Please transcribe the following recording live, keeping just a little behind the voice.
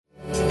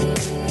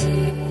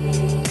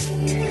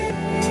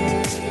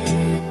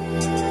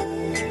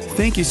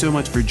Thank you so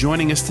much for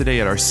joining us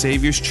today at our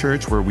Savior's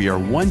Church, where we are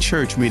one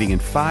church meeting in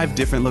 5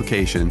 different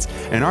locations.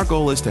 And our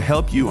goal is to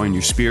help you on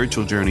your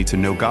spiritual journey to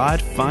know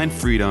God, find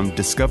freedom,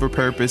 discover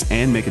purpose,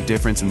 and make a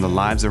difference in the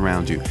lives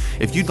around you.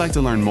 If you'd like to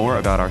learn more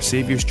about our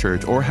Savior's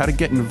Church or how to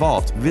get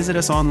involved, visit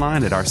us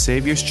online at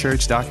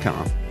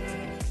oursaviorschurch.com.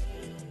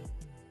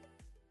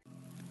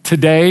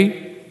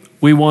 Today,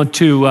 we want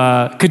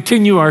to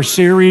continue our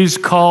series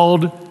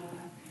called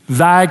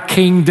Thy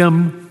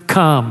Kingdom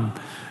Come.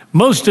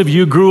 Most of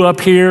you grew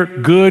up here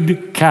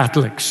good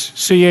Catholics,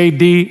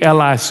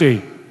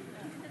 C-A-D-L-I-C,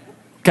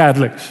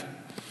 Catholics.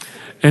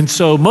 And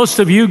so most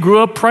of you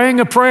grew up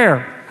praying a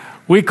prayer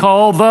we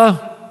call the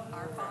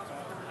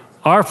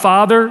Our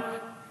Father,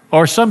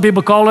 or some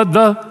people call it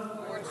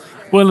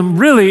well,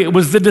 really, it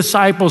was the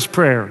disciples'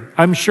 prayer.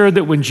 I'm sure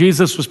that when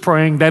Jesus was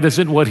praying, that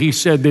isn't what he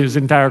said in his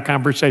entire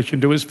conversation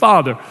to his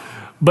Father.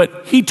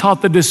 But he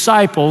taught the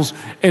disciples,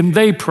 and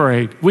they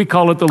prayed. We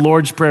call it the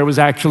Lord's Prayer. It was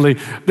actually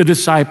the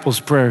disciples'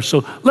 prayer.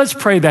 So let's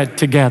pray that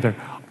together.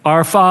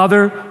 Our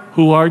Father,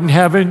 who art in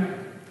heaven,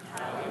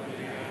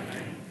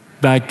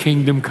 thy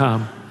kingdom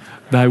come,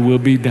 thy will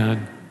be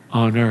done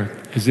on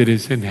earth as it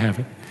is in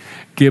heaven.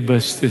 Give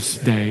us this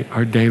day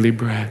our daily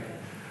bread.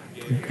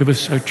 Forgive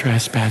us our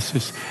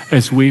trespasses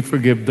as we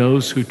forgive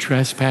those who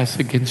trespass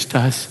against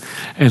us.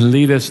 And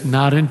lead us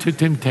not into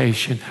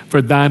temptation,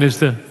 for thine is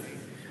the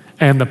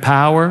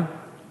power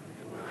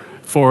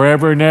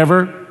forever and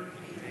ever.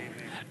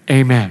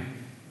 Amen.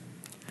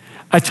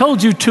 I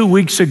told you 2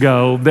 weeks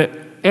ago that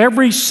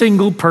every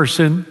single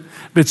person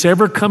that's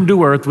ever come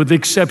to earth, with the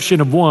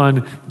exception of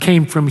one,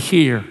 came from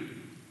here.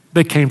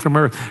 They came from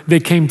earth.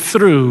 They came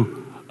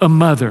through a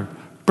mother,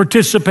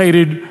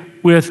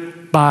 participated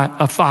with by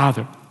a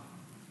father.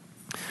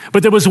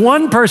 But there was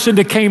one person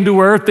that came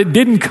to earth that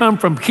didn't come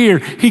from here.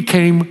 He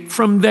came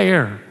from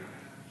there.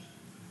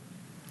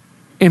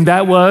 And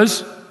that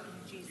was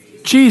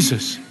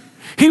Jesus.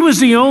 He was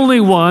the only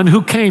one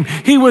who came.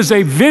 He was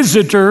a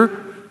visitor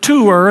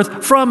to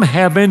earth from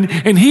heaven,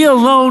 and he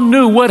alone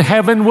knew what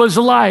heaven was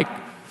like.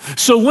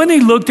 So when he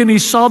looked and he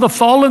saw the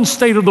fallen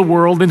state of the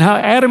world and how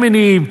Adam and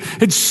Eve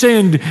had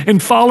sinned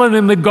and fallen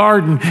in the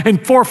garden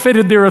and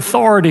forfeited their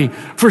authority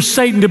for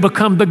Satan to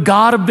become the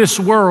God of this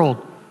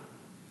world,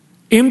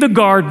 in the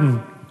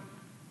garden,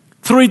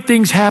 3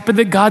 things happened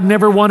that God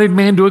never wanted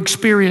man to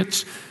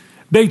experience.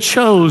 They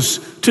chose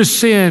to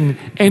sin,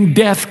 and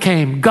death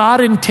came. God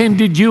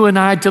intended you and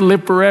I to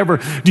live forever.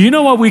 Do you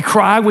know why we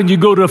cry when you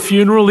go to a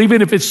funeral,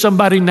 even if it's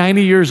somebody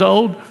 90 years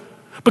old?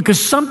 Because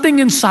something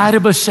inside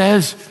of us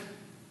says,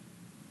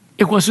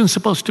 it wasn't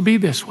supposed to be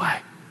this way.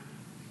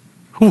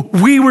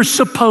 We were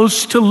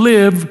supposed to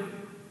live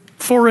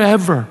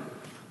forever.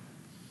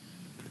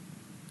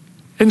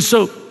 And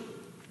so,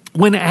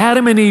 when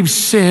Adam and Eve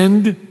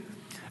sinned,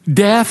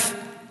 death,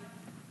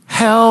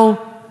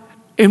 hell,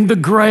 and the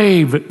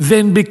grave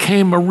then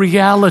became a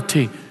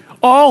reality.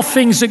 All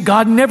things that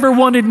God never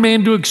wanted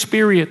man to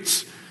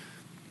experience.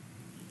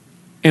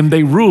 And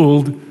they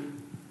ruled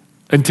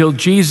until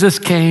Jesus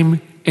came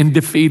and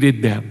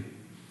defeated them.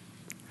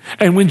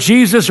 And when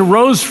Jesus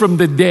rose from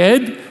the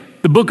dead,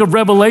 the book of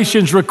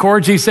Revelations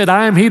records, he said,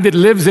 I am he that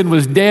lives and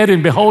was dead,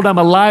 and behold, I'm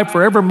alive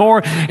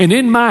forevermore. And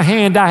in my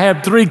hand I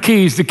have 3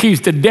 keys, the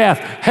keys to death,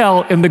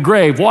 hell, and the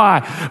grave.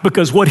 Why?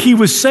 Because what he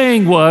was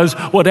saying was,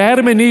 what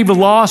Adam and Eve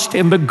lost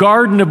in the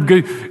garden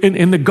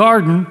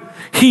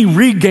he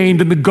regained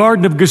in the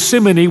Garden of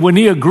Gethsemane when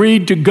he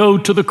agreed to go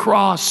to the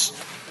cross.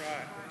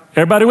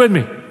 Everybody with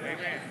me?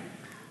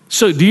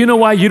 So do you know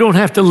why you don't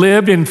have to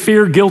live in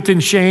fear, guilt,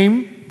 and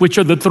shame, which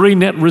are the 3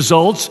 net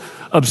results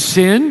of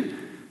sin?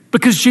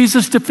 Because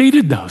Jesus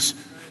defeated those.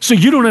 So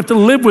you don't have to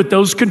live with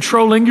those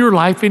controlling your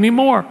life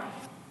anymore.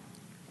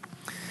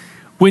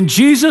 When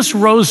Jesus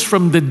rose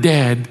from the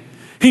dead,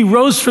 he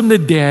rose from the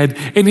dead,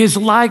 and his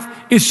life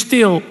is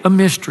still a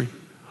mystery.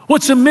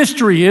 What's a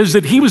mystery is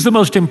that he was the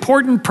most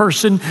important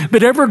person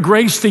that ever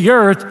graced the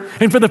earth.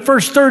 And for the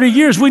first 30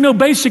 years, we know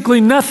basically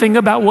nothing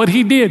about what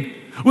he did.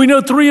 We know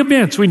 3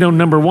 events. We know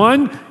number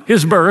 1,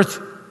 his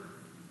birth.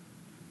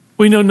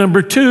 We know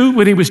number 2,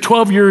 when he was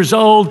 12 years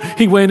old,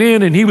 he went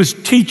in and he was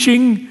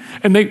teaching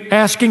and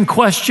asking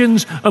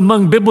questions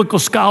among biblical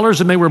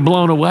scholars, and they were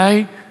blown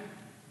away.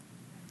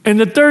 And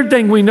the 3rd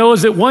thing we know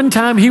is that one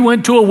time he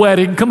went to a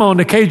wedding, come on,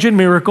 the Cajun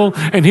miracle,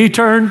 and he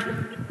turned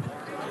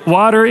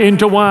water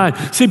into wine.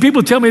 See,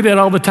 people tell me that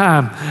all the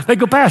time. They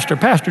go, Pastor,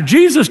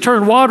 Jesus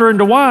turned water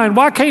into wine.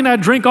 Why can't I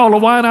drink all the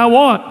wine I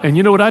want? And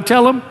you know what I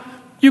tell them?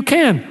 You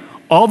can.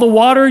 All the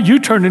water you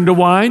turn into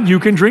wine,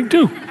 you can drink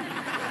too.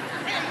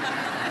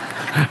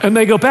 And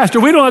they go, Pastor,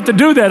 we don't have to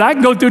do that. I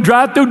can go through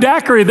drive-through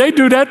daiquiri. They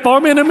do that for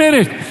me in a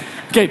minute.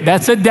 Okay,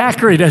 that's a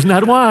daiquiri. That's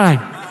not wine.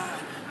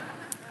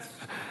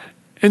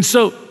 And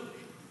so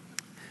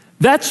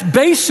that's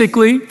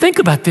basically, think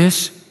about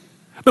this,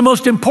 the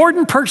most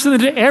important person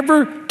that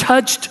ever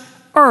touched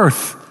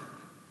earth.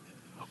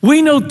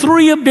 We know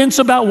 3 events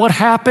about what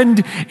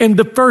happened in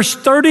the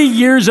first 30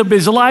 years of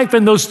his life,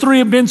 and those 3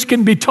 events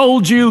can be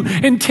told you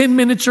in 10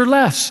 minutes or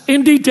less,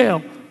 in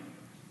detail.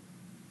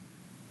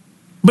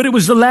 But it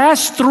was the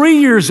last 3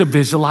 years of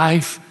his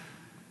life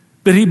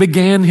that he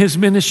began his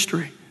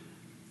ministry.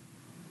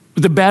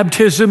 With the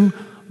baptism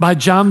by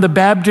John the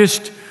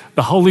Baptist,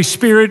 the Holy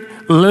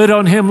Spirit lit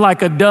on him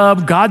like a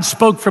dove. God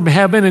spoke from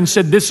heaven and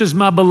said, "This is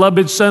my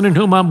beloved Son in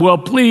whom I'm well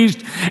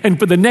pleased." And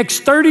for the next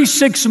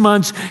 36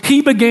 months,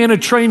 he began a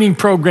training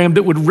program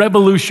that would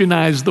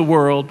revolutionize the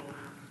world.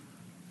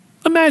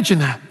 Imagine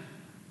that.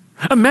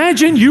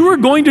 Imagine you are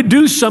going to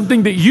do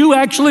something that you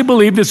actually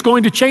believe is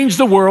going to change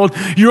the world.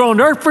 You're on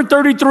earth for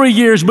 33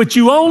 years, but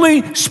you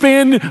only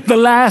spend the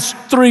last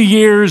 3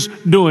 years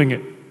doing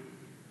it.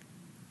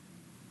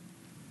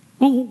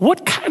 Well,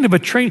 what kind of a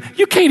training?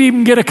 You can't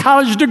even get a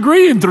college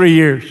degree in 3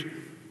 years.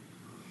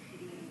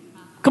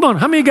 Come on,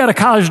 how many got a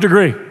college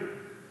degree?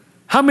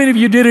 How many of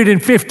you did it in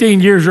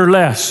 15 years or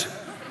less?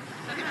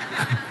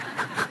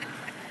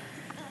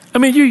 I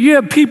mean, you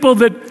have people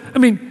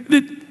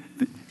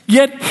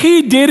yet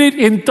he did it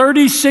in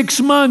 36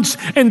 months.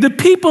 And the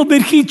people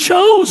that he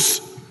chose,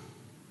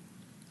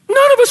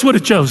 none of us would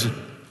have chosen.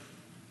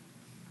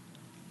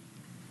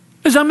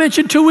 As I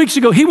mentioned 2 weeks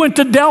ago, he went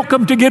to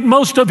Delcom to get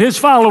most of his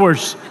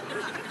followers.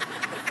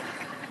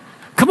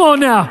 Come on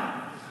now.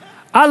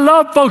 I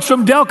love folks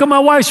from Delcom. My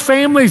wife's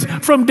family's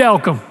from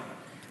Delcom.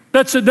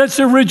 That's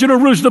the original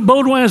roots. The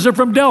Baudouins are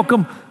from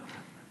Delcom.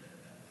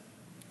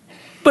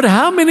 But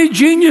how many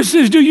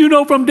geniuses do you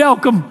know from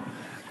Delcom?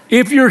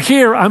 If you're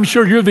here, I'm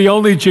sure you're the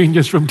only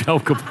genius from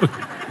Delcom.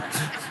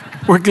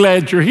 We're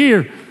glad you're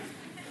here.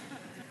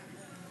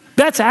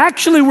 That's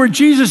actually where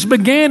Jesus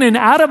began, and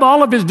out of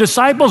all of his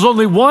disciples,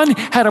 only one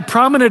had a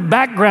prominent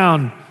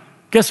background.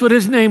 Guess what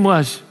his name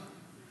was?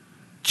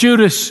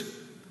 Judas.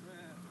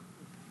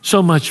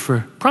 So much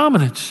for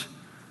prominence.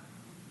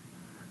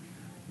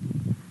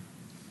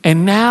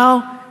 And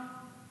now,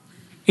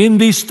 in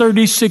these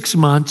 36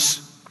 months,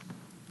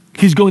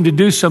 he's going to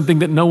do something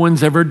that no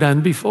one's ever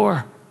done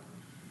before.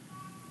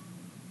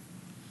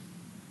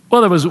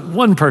 Well, there was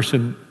one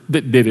person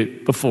that did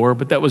it before,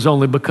 but that was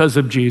only because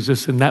of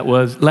Jesus, and that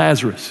was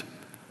Lazarus.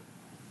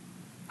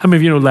 How many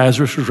of you know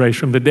Lazarus was raised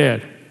from the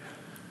dead?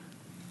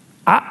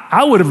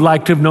 I would have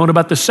liked to have known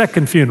about the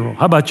second funeral.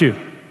 How about you?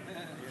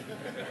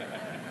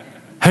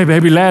 Hey,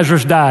 baby,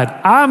 Lazarus died.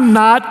 I'm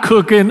not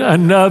cooking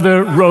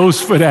another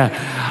roast for that.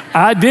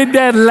 I did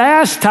that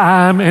last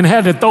time and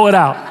had to throw it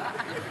out.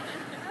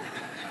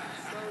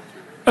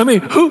 I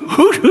mean,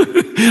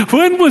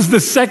 when was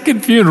the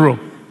second funeral?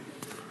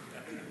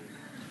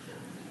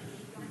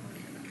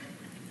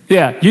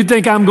 Yeah, you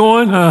think I'm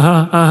going?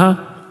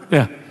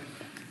 Yeah.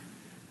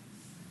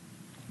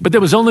 But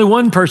there was only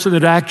one person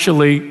that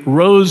actually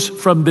rose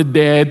from the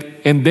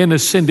dead and then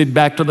ascended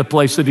back to the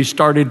place that he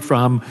started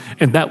from,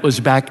 and that was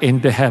back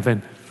into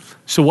heaven.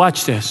 So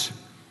watch this.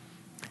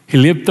 He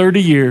lived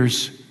 30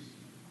 years,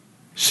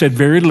 said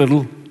very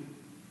little,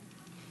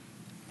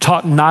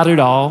 taught not at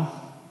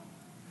all.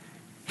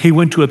 He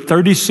went to a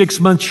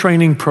 36-month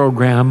training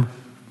program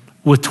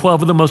with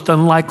 12 of the most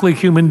unlikely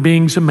human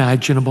beings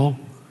imaginable.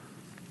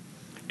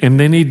 And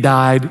then he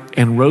died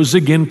and rose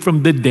again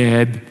from the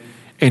dead.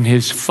 And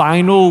his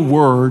final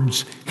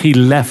words, he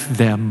left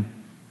them,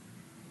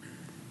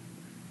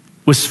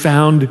 was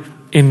found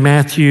in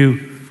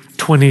Matthew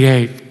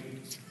 28,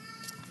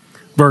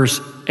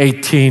 verse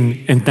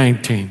 18 and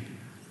 19.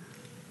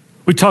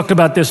 We talked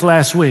about this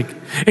last week.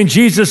 And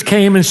Jesus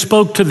came and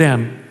spoke to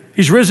them.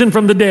 He's risen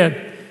from the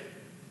dead.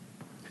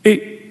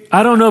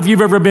 I don't know if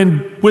you've ever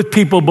been with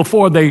people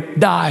before they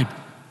died,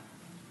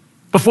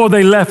 before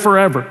they left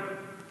forever.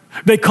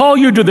 They call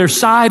you to their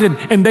side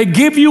and they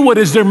give you what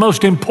is their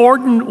most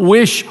important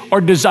wish or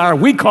desire.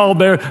 We call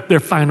their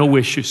final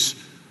wishes.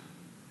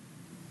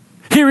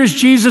 Here is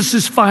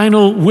Jesus'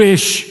 final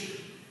wish.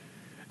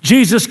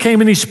 Jesus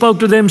came and he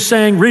spoke to them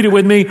saying, read it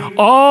with me,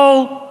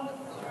 all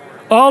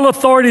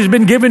authority has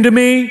been given to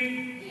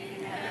me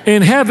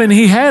in heaven.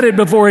 He had it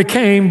before he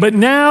came, but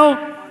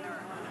now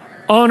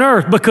on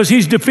earth, because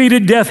he's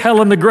defeated death,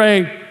 hell, and the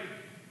grave.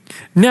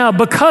 Now,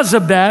 because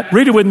of that,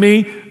 read it with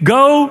me,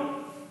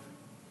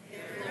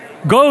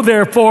 Go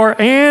therefore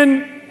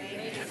and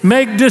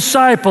make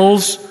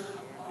disciples,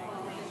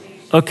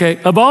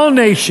 of all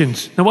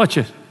nations. Now watch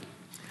this.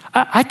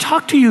 I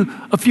talked to you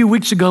a few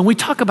weeks ago, and we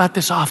talk about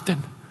this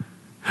often.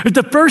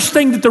 The first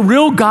thing that the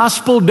real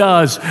gospel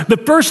does,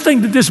 the first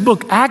thing that this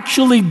book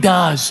actually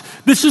does,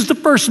 this is the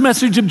first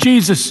message of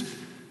Jesus,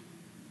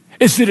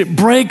 is that it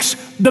breaks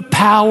the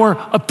power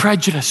of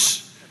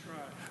prejudice.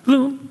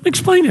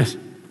 Explain this.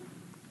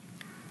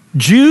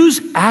 Jews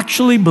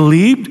actually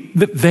believed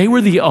that they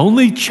were the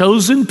only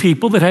chosen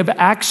people that have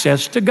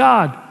access to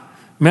God.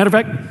 Matter of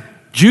fact,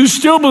 Jews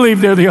still believe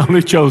they're the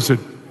only chosen.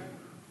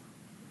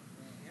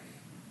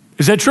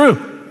 Is that true?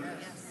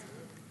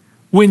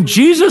 When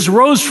Jesus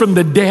rose from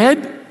the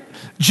dead,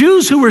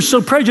 Jews who were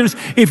so prejudiced,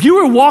 if you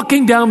were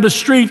walking down the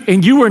street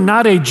and you were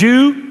not a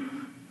Jew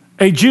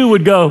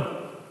would go,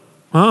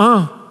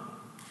 And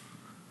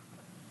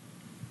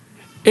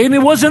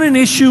it wasn't an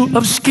issue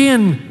of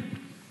skin.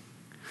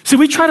 See,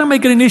 we try to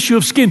make it an issue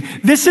of skin.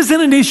 This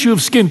isn't an issue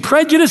of skin.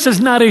 Prejudice is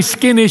not a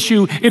skin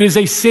issue. It is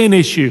a sin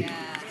issue.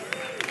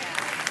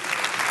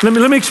 Let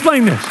me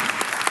explain this.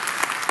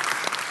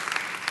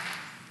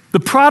 The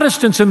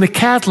Protestants and the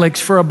Catholics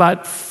for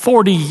about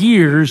 40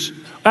 years,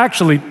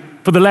 actually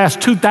for the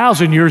last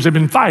 2,000 years, have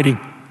been fighting.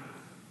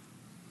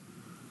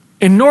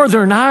 In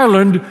Northern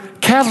Ireland,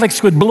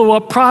 Catholics would blow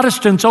up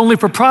Protestants only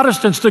for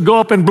Protestants to go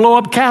up and blow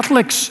up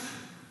Catholics.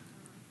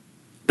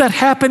 That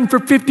happened for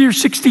 50 or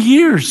 60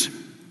 years.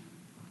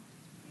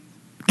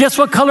 Guess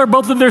what color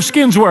both of their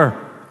skins were?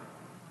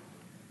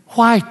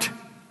 White.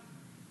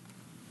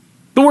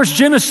 The worst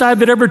genocide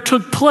that ever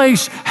took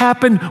place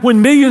happened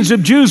when millions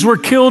of Jews were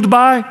killed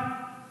by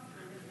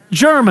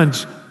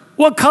Germans.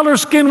 What color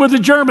skin were the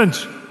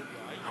Germans?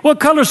 What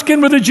color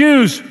skin were the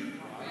Jews?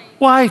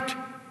 White.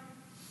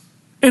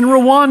 In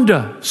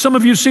Rwanda, some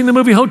of you have seen the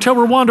movie Hotel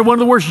Rwanda, one of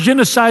the worst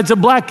genocides of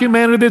black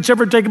humanity that's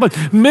ever taken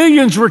place.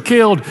 Millions were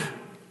killed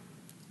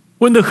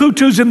when the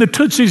Hutus and the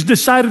Tutsis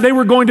decided they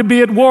were going to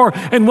be at war,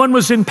 and one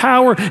was in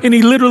power, and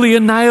he literally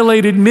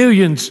annihilated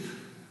millions.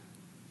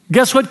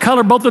 Guess what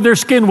color both of their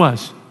skin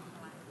was?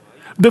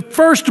 The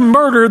first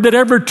murder that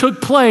ever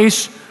took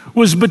place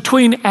was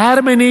between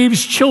Adam and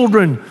Eve's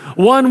children.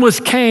 One was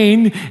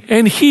Cain,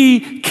 and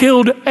he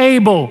killed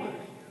Abel.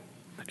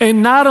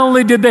 And not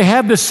only did they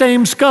have the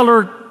same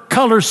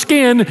color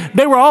skin,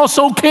 they were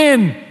also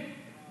kin.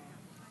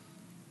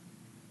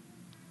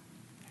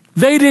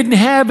 They didn't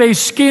have a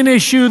skin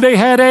issue, they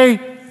had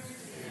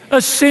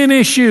a sin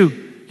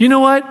issue. You know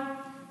what?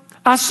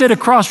 I sit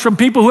across from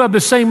people who have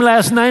the same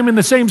last name and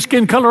the same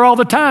skin color all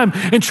the time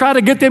and try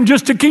to get them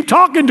just to keep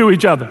talking to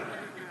each other.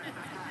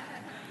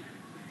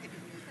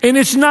 And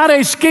it's not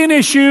a skin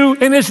issue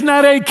and it's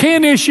not a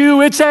kin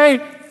issue, it's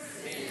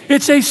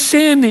a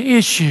sin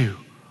issue.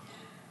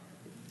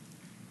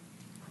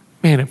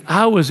 Man, if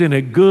I was in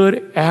a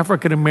good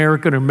African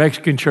American or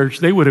Mexican church,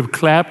 they would have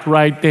clapped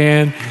right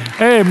then.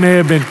 They may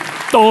have been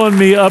throwing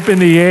me up in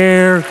the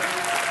air.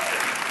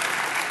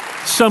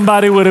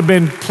 Somebody would have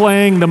been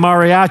playing the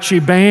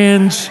mariachi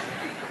bands.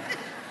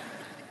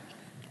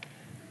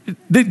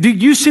 Do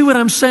you see what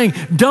I'm saying?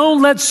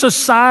 Don't let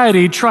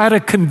society try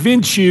to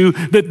convince you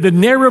that the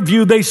narrow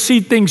view they see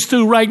things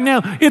through right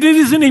now, it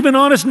isn't even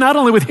honest not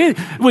only with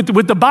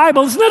the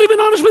Bible, it's not even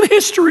honest with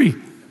history.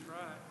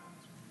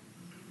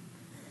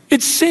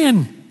 It's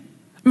sin.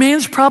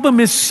 Man's problem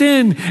is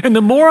sin. And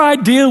the more I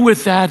deal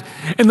with that,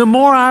 and the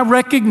more I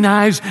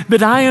recognize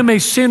that I am a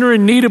sinner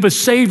in need of a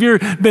Savior,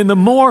 then the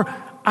more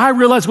I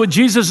realize what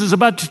Jesus is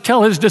about to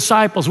tell his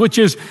disciples, which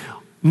is,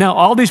 now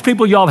all these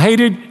people y'all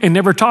hated and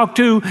never talked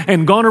to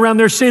and gone around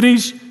their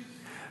cities,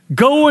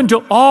 go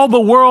into all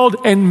the world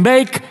and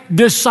make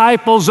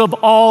disciples of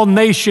all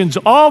nations.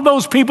 All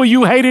those people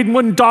you hated and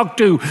wouldn't talk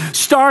to,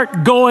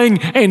 start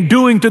going and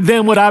doing to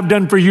them what I've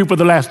done for you for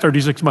the last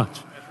 36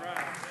 months.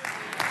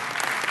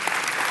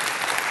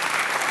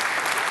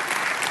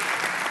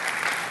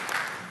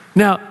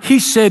 Now, he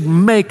said,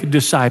 make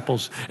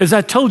disciples. As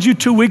I told you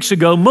 2 weeks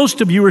ago, most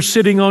of you are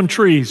sitting on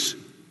trees.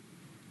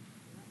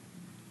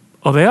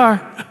 Oh, they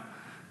are.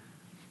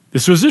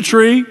 This was a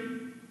tree,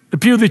 the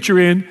pew that you're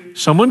in.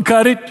 Someone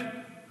cut it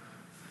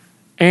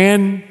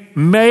and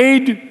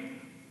made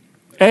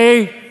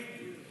a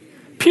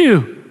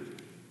pew.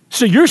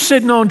 So you're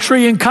sitting on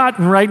tree and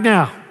cotton right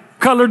now,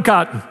 colored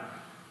cotton.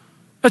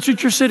 That's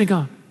what you're sitting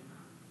on.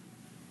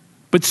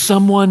 But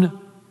someone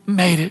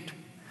made it.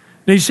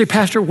 Now you say,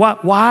 Pastor,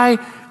 why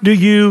do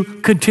you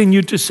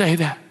continue to say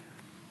that?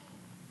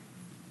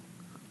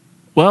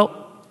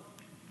 Well,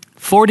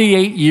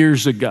 48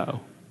 years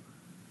ago,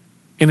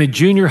 in a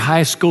junior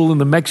high school in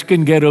the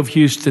Mexican ghetto of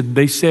Houston,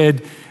 they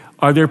said,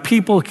 are there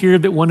people here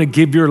that want to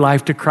give your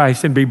life to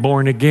Christ and be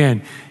born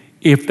again?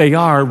 If they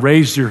are,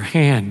 raise your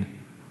hand.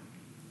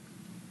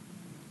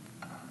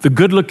 The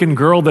good-looking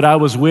girl that I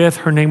was with,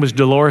 her name was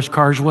Dolores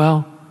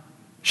Carswell.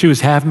 She was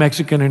half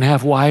Mexican and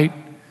half white.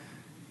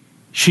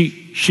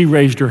 She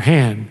raised her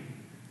hand.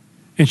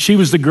 And she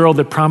was the girl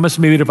that promised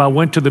me that if I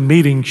went to the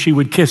meeting, she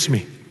would kiss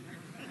me.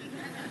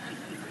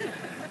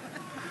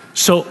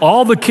 So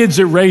all the kids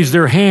that raised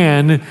their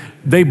hand,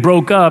 they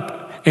broke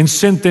up and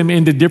sent them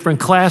into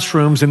different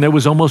classrooms, and there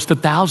was almost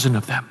 1,000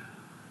 of them.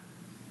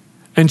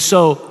 And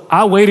so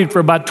I waited for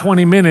about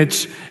 20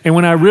 minutes, and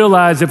when I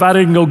realized if I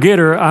didn't go get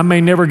her, I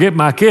may never get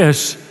my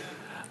kiss,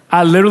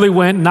 I literally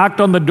went, knocked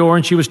on the door,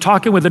 and she was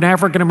talking with an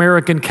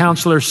African-American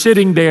counselor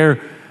sitting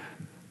there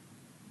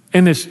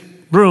in this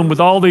room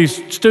with all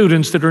these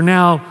students that are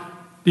now,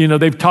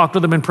 they've talked to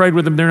them and prayed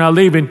with them, they're now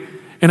leaving.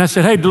 And I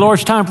said, hey,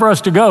 Dolores, time for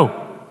us to go.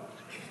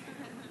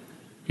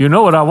 You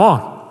know what I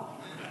want.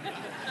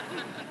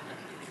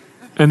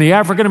 And the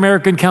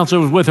African-American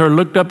counselor was with her,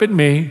 looked up at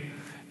me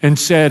and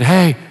said,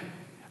 hey,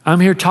 I'm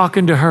here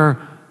talking to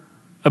her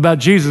about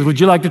Jesus. Would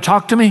you like to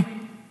talk to me?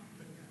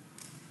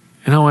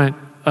 And I went,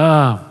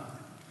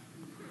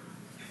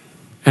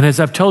 And as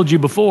I've told you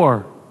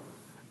before,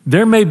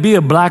 there may be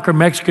a black or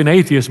Mexican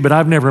atheist, but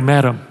I've never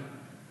met them.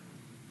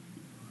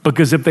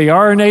 Because if they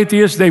are an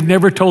atheist, they've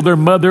never told their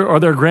mother or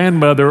their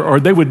grandmother, or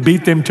they would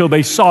beat them till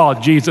they saw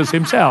Jesus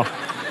himself.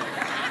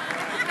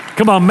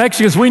 Come on,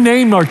 Mexicans, we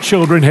name our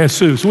children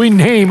Jesus. We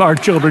name our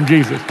children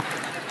Jesus.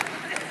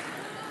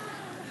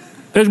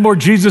 There's more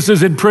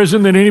Jesuses in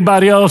prison than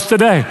anybody else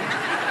today.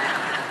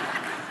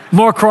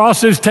 More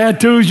crosses,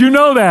 tattoos, you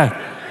know that.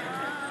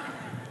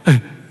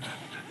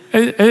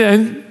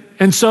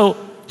 And so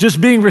just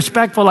being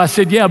respectful, I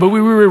said, yeah, but we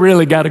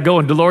really got to go.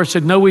 And Dolores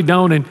said, no, we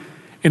don't.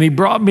 And he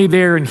brought me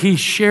there and he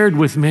shared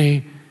with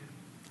me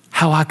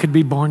how I could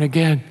be born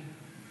again,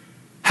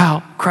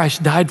 how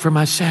Christ died for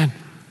my sin,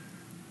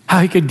 how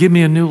he could give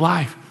me a new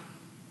life,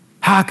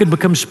 how I could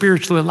become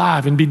spiritually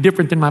alive and be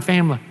different than my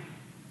family.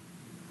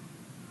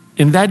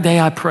 And that day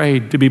I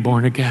prayed to be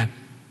born again.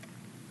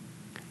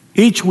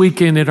 Each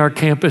weekend at our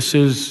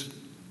campuses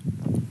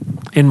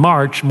in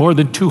March, more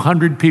than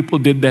 200 people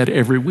did that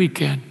every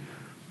weekend.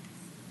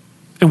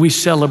 And we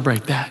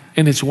celebrate that,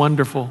 and it's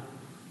wonderful.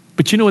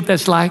 But you know what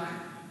that's like?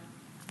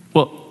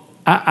 Well,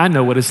 I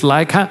know what it's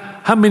like.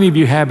 How many of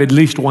you have at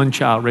least one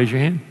child? Raise your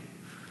hand.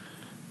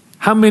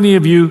 How many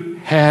of you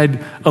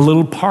had a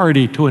little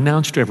party to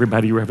announce to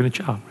everybody you were having a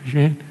child? Raise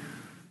your hand.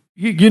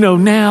 You know,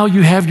 now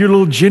you have your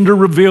little gender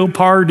reveal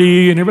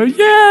party and everybody,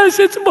 yes,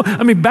 it's a boy.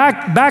 I mean,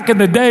 back in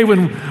the day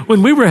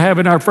when we were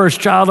having our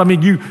first child, I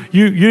mean, you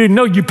didn't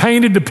know, you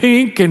painted the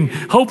pink and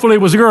hopefully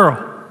it was a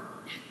girl.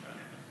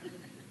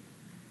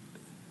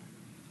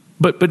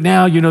 But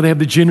now, you know, they have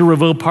the gender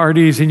reveal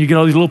parties and you get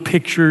all these little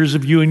pictures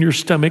of you and your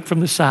stomach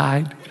from the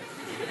side.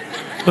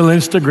 Little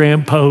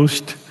Instagram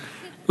post.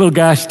 Little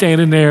guy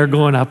standing there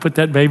going, I put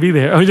that baby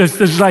there. Oh,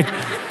 just like,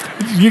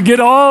 you get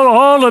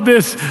all of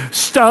this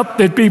stuff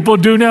that people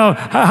do now.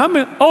 How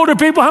many older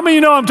people, how many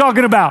of you know I'm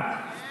talking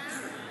about?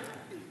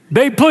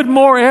 They put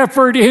more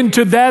effort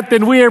into that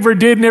than we ever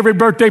did in every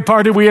birthday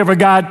party we ever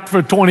got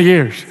for 20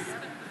 years.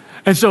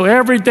 And so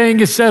everything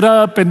is set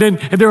up and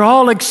they're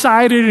all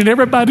excited and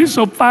everybody's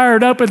so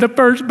fired up and the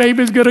first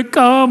baby's going to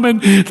come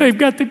and they've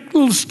got the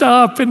little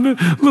stuff and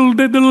the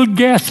little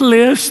guest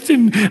list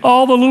and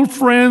all the little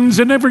friends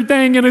and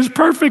everything and it's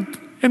perfect.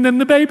 And then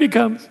the baby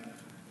comes.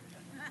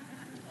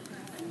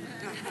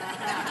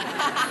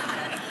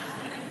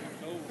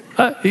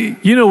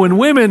 You know, when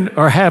women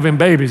are having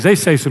babies, they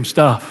say some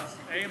stuff.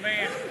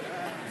 Amen.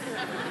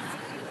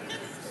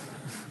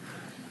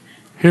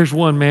 Here's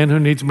one man who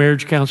needs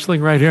marriage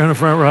counseling right here in the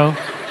front row.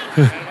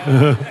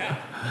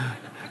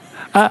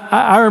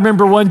 I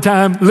remember one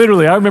time,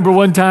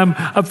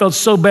 I felt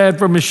so bad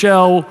for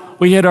Michelle.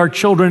 We had our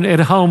children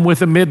at home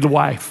with a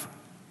midwife.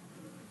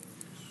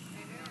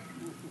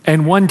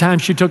 And one time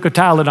she took a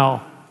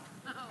Tylenol.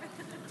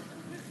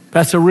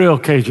 That's a real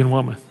Cajun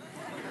woman.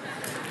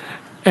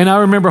 And I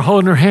remember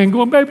holding her hand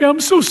going, baby, I'm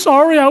so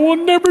sorry. I will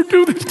never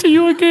do this to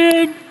you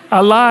again. I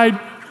lied.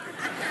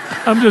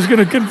 I'm just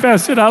going to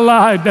confess it. I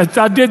lied.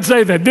 I did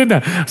say that,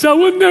 didn't I? So I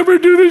will never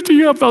do this to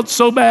you. I felt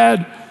so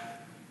bad.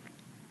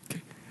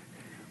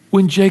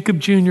 When Jacob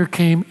Jr.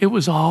 came, it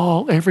was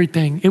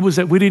everything. It was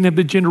that we didn't have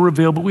the gender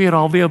reveal, but we had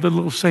all the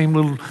other same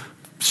little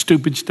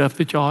stupid stuff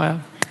that y'all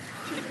have.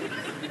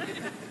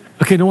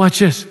 Okay, now watch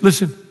this.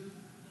 Listen.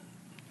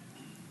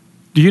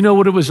 Do you know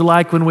what it was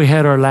like when we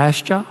had our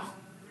last child?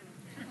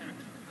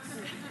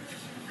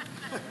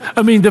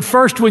 I mean, the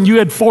first one, you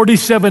had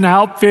 47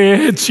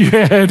 outfits. You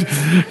had,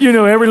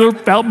 every little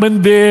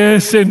Feltman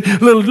this and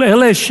little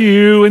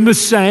LSU and the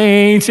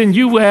Saints and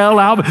UL.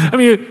 I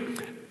mean,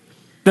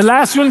 the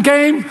last one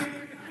came.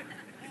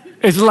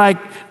 It's like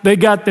they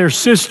got their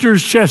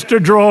sister's chest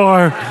of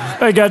drawer.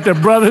 They got their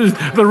brothers.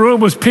 The room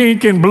was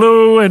pink and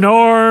blue and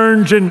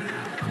orange. And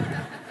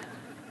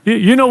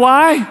you know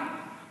why?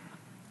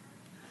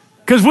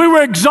 Because we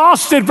were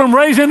exhausted from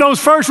raising those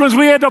first ones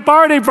we had to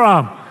party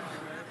from.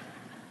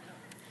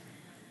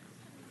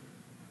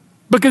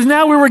 Because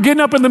now we were getting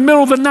up in the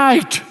middle of the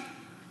night,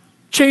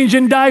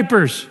 changing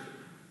diapers,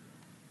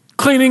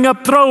 cleaning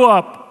up throw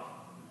up.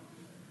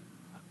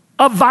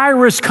 A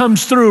virus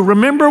comes through.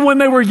 Remember when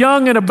they were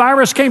young and a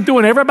virus came through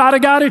and everybody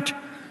got it?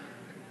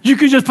 You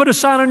could just put a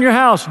sign on your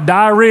house,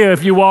 diarrhea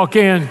if you walk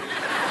in.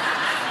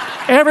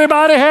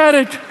 Everybody had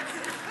it.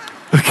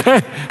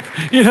 Okay?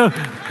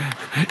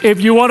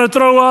 If you want to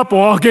throw up,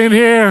 walk in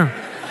here.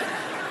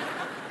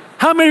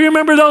 How many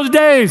remember those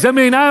days? I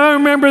mean, I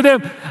remember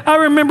them.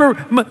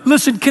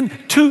 Listen,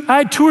 I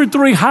had 2 or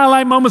 3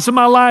 highlight moments of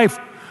my life.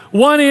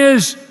 One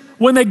is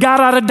when they got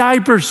out of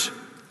diapers.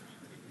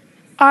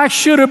 I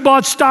should have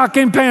bought stock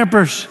in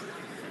Pampers.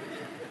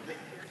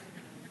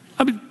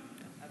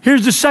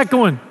 Here's the second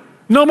one.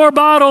 No more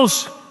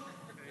bottles.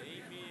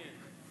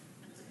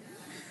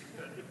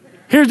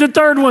 Here's the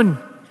third one.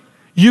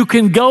 You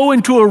can go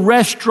into a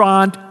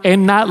restaurant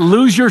and not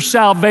lose your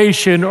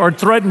salvation or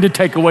threaten to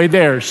take away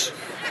theirs.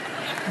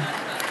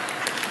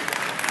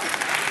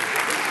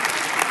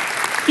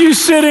 You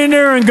sit in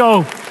there and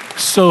go,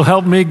 so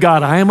help me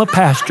God, I am a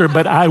pastor,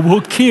 but I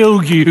will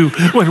kill you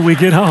when we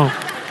get home.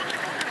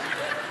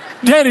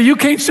 Daddy, you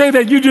can't say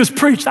that. You just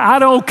preached. I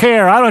don't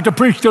care. I don't have to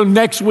preach till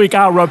next week.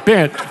 I'll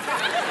repent.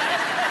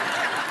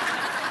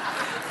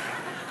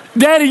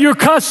 Daddy, you're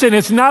cussing.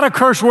 It's not a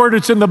curse word.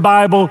 It's in the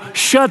Bible.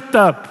 Shut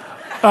up.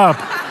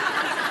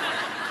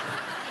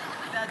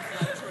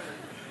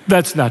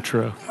 That's not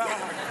true.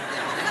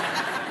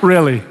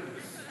 Really.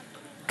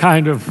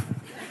 Kind of.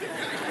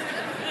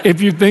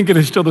 If you think it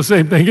is still the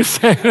same thing as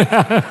saying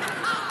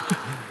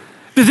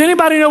Does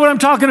anybody know what I'm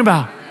talking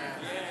about?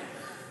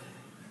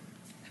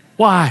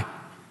 Why?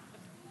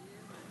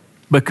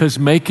 Because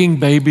making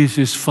babies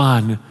is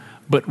fun,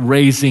 but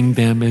raising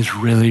them is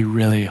really,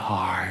 really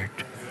hard.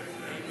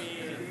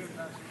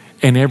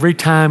 And every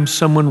time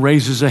someone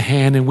raises a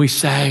hand and we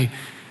say,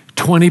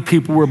 20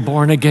 people were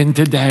born again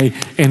today,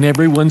 and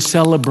everyone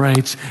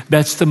celebrates,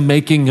 that's the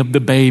making of the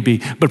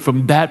baby. But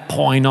from that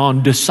point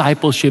on,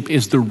 discipleship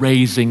is the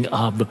raising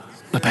of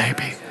the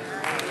baby.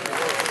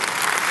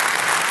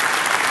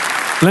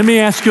 Let me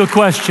ask you a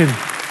question.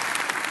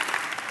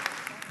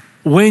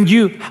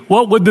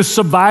 What would the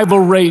survival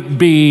rate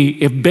be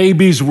if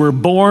babies were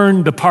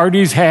born, the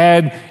parties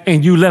had,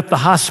 and you left the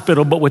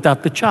hospital but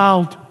without the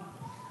child?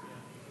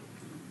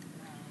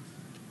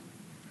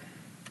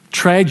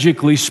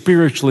 Tragically,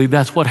 spiritually,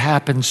 that's what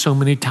happens so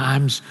many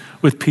times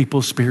with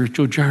people's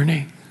spiritual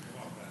journey.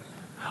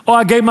 Oh,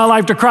 I gave my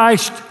life to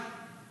Christ.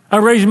 I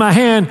raised my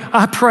hand.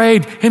 I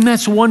prayed, and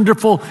that's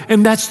wonderful,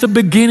 and that's the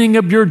beginning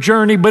of your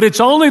journey, but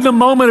it's only the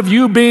moment of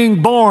you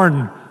being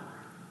born.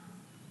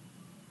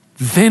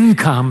 Then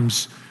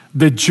comes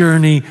the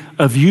journey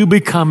of you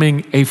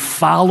becoming a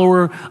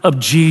follower of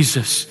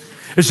Jesus.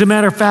 As a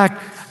matter of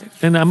fact,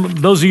 and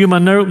those of you, my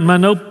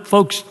note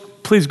folks,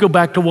 please go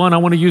back to 1. I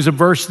want to use a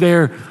verse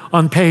there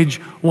on page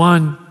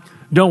 1.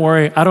 Don't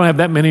worry, I don't have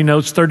that many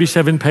notes.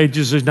 37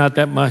 pages is not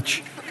that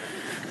much.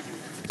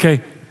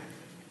 Okay.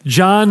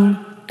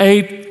 John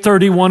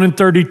 8:31 and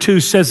 32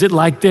 says it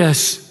like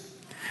this.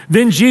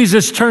 Then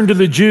Jesus turned to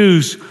the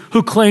Jews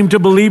who claimed to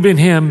believe in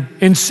him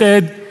and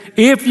said,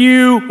 if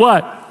you,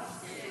 what?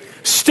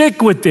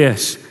 Stick with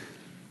this.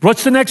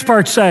 What's the next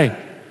part say?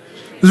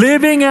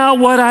 Living out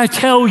what I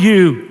tell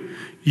you.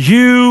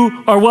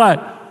 You are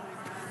what?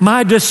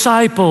 My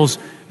disciples.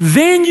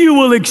 Then you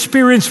will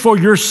experience for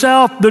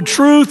yourself the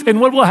truth,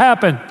 and what will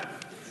happen?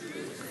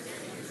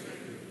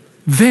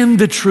 Then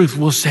the truth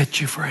will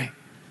set you free.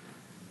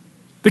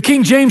 The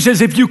King James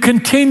says, if you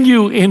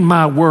continue in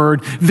my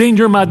word, then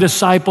you're my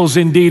disciples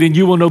indeed, and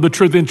you will know the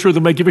truth, and truth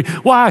will make you free.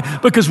 Why?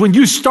 Because when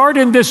you start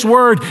in this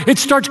word, it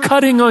starts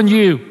cutting on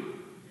you.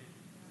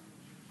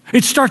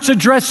 It starts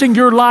addressing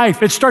your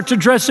life. It starts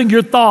addressing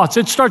your thoughts.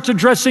 It starts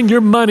addressing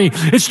your money.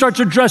 It starts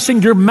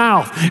addressing your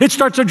mouth. It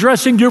starts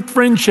addressing your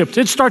friendships.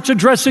 It starts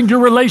addressing your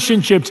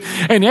relationships.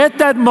 And at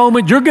that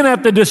moment, you're going to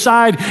have to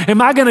decide,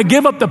 am I going to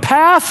give up the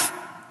path?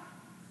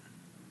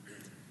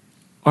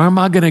 Or am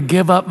I going to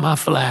give up my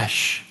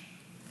flesh?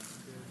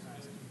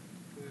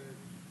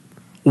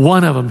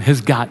 One of them has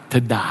got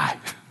to die.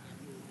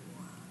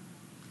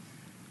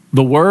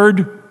 The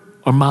word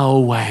or my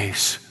old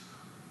ways.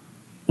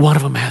 One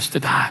of them has to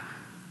die.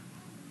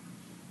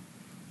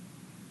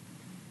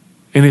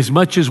 And as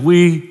much as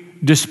we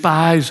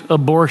despise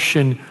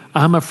abortion,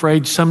 I'm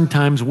afraid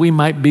sometimes we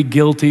might be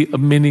guilty of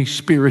many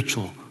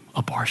spiritual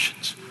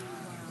abortions.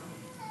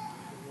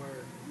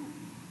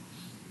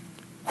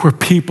 Where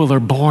people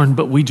are born,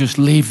 but we just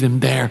leave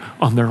them there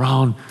on their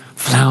own,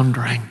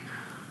 floundering.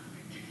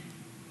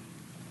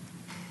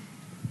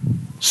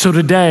 So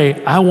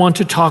today, I want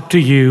to talk to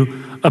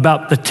you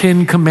about the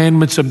 10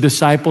 commandments of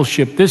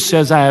discipleship. This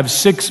says I have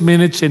 6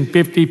 minutes and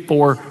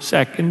 54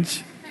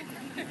 seconds.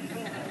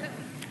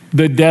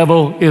 The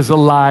devil is a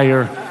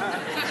liar.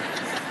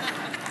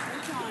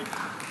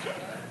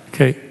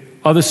 Okay,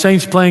 are the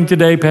saints playing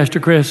today, Pastor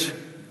Chris?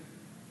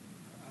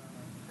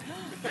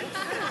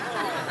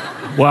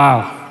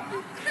 Wow.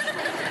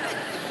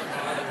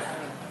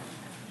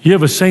 You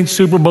have a Saints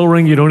Super Bowl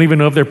ring, you don't even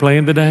know if they're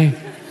playing today?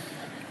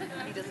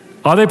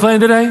 Are they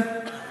playing today?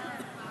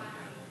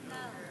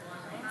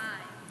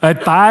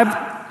 At 5?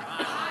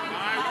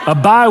 A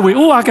bye week.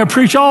 Oh, I can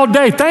preach all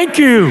day. Thank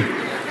you.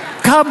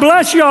 God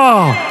bless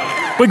y'all.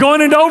 We're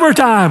going into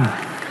overtime.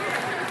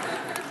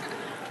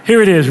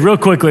 Here it is, real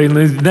quickly. In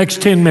the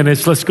next 10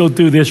 minutes, let's go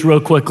through this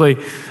real quickly.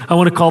 I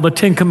want to call the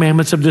 10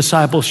 commandments of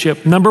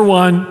discipleship. Number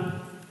 1,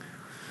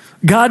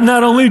 God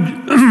not only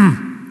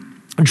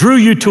drew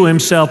you to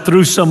himself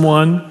through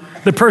someone,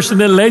 the person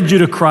that led you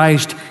to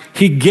Christ,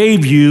 he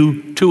gave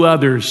you to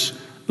others.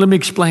 Let me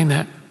explain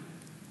that.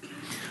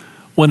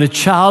 When a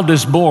child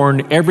is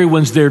born,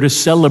 everyone's there to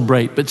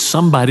celebrate, but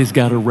somebody's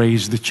got to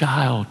raise the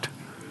child.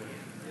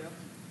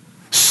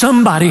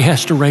 Somebody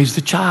has to raise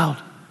the child.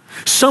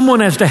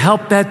 Someone has to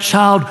help that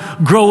child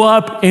grow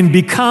up and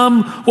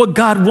become what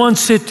God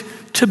wants it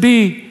to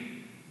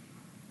be.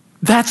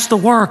 That's the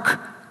work.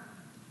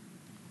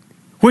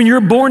 When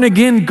you're born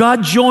again,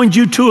 God joined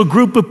you to a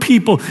group of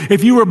people.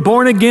 If you were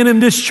born again in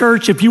this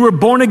church, if you were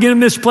born again in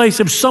this place,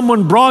 if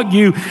someone brought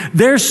you,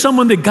 there's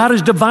someone that God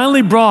has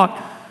divinely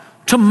brought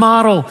to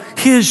model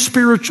his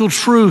spiritual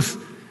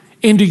truth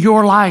into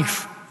your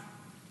life.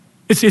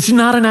 It's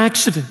not an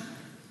accident.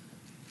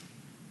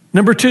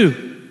 Number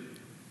 2,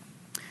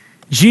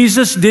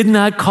 Jesus did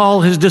not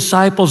call his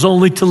disciples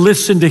only to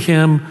listen to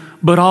him,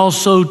 but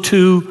also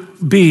to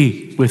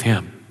be with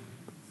him.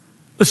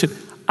 Listen,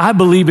 I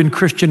believe in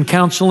Christian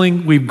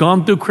counseling. We've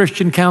gone through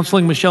Christian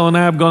counseling. Michelle and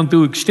I have gone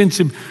through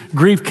extensive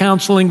grief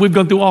counseling. We've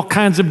gone through all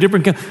kinds of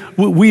different.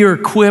 We are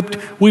equipped.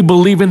 We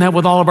believe in that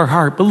with all of our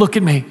heart. But look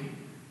at me.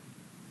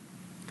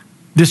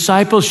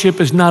 Discipleship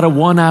is not a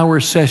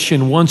 1-hour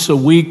session once a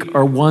week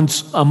or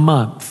once a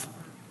month.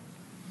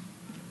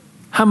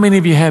 How many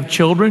of you have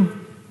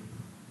children?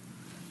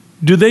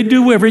 Do they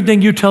do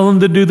everything you tell them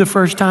to do the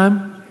first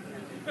time?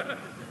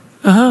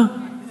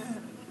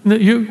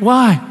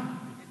 Why?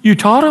 You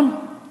taught them?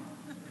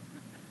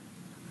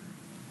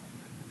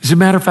 As a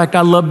matter of fact,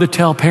 I love to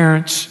tell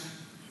parents,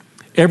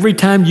 every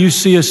time you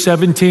see a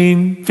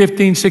 15,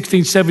 16,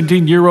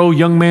 17-year-old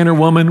young man or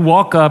woman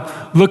walk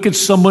up, look at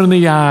someone in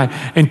the eye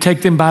and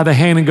take them by the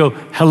hand and go,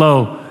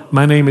 hello,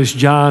 my name is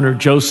John or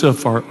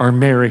Joseph or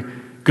Mary.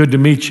 Good to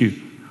meet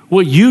you.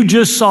 What you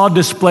just saw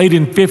displayed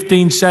in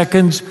 15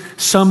 seconds,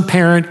 some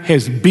parent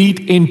has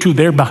beat into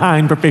their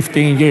behind for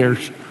 15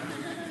 years.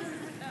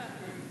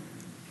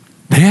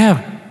 They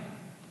have.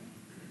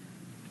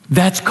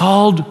 That's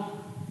called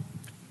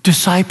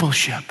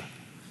discipleship.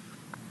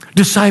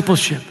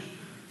 Discipleship.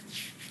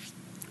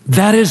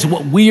 That is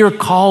what we are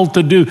called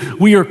to do.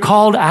 We are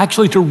called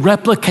actually to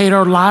replicate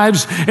our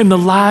lives and the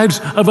lives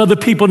of other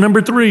people.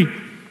 Number 3,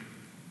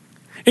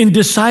 in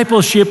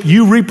discipleship,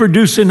 you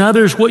reproduce in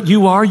others what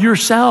you are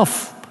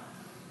yourself.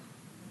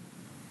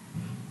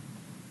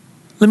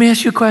 Let me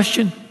ask you a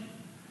question.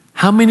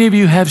 How many of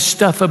you have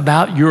stuff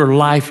about your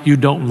life you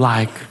don't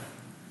like?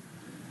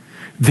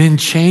 Then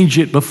change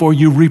it before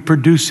you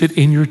reproduce it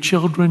in your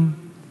children.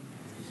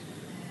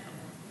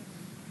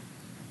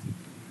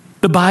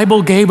 The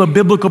Bible gave a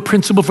biblical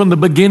principle from the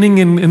beginning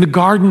in the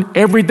garden.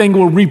 Everything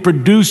will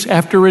reproduce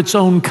after its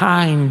own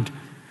kind.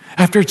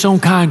 After its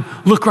own kind.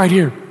 Look right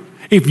here.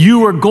 If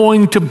you are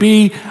going to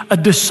be a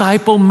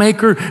disciple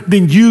maker,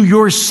 then you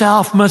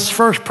yourself must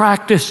first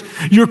practice.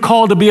 You're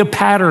called to be a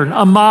pattern,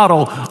 a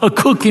model, a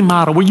cookie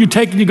model, where you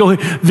take and you go,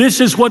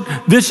 this is what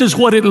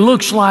it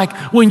looks like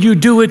when you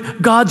do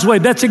it God's way.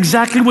 That's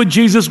exactly what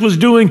Jesus was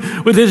doing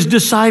with his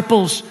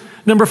disciples.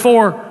 Number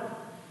 4,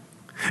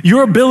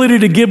 your ability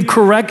to give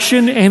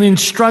correction and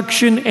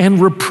instruction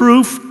and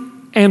reproof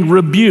and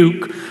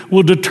rebuke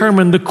will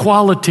determine the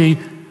quality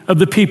of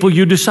the people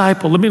you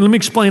disciple. Let me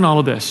explain all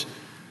of this,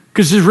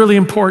 because this is really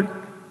important.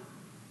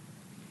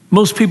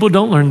 Most people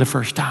don't learn the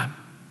first time.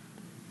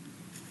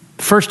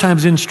 The first time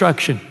is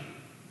instruction.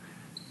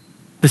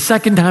 The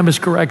second time is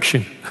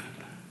correction.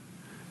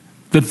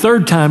 The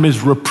third time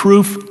is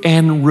reproof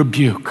and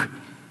rebuke.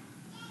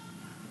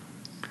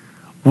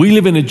 We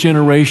live in a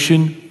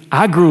generation,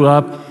 I grew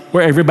up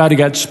where everybody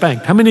got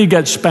spanked. How many of you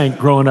got spanked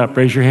growing up?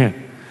 Raise your hand.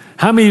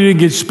 How many of you didn't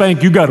get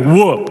spanked? You got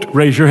whooped.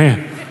 Raise your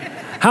hand.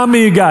 How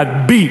many of you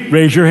got beat?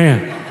 Raise your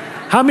hand.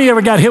 How many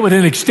ever got hit with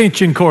an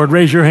extension cord?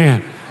 Raise your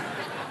hand.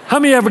 How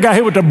many ever got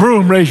hit with a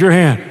broom? Raise your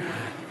hand.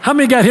 How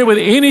many got hit with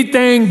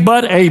anything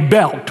but a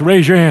belt?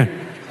 Raise your hand.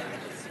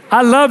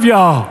 I love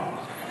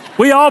y'all.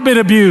 We all been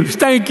abused.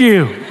 Thank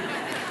you.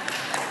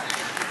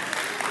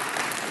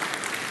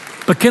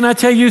 But can I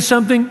tell you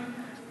something?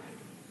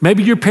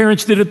 Maybe your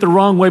parents did it the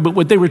wrong way, but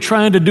what they were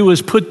trying to do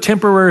is put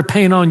temporary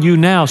pain on you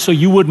now so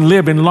you wouldn't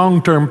live in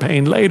long-term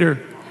pain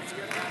later.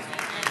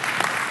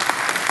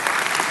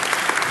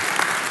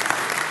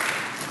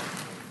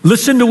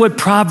 Listen to what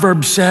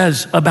Proverbs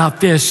says about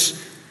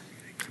this.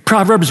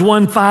 Proverbs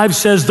 1:5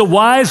 says, the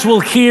wise will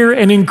hear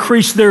and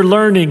increase their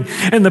learning,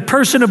 and the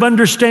person of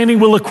understanding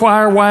will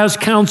acquire wise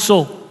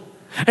counsel,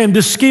 and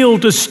the skill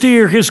to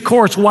steer his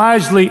course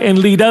wisely and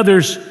lead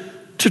others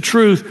to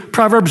truth.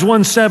 Proverbs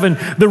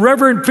 1:7, the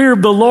reverent fear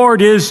of the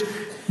Lord is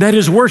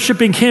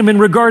worshiping him and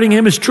regarding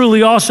him as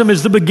truly awesome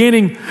is the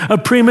beginning, a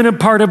preeminent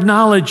part of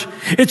knowledge.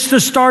 It's the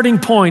starting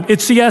point.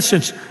 It's the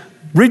essence.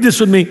 Read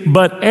this with me.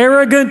 But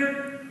arrogant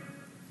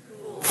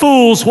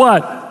fools,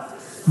 what?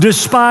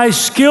 Despise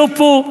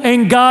skillful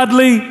and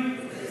godly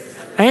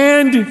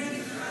and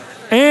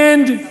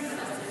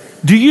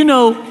do you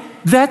know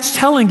that's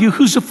telling you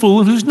who's a fool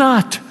and who's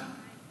not?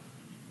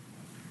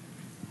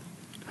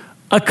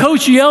 A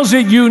coach yells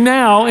at you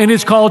now and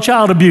it's called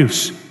child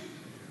abuse.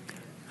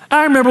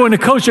 I remember when a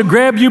coach would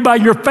grab you by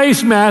your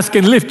face mask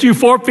and lift you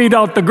 4 feet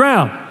off the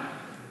ground.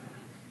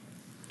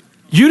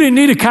 You didn't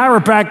need a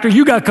chiropractor.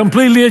 You got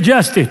completely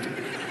adjusted.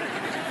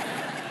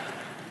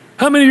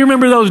 How many of you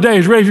remember those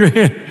days? Raise your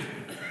hand.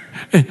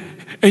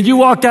 And you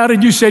walked out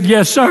and you said,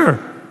 yes, sir.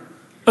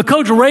 A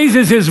coach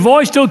raises his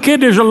voice to a kid.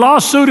 There's a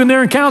lawsuit and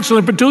they're in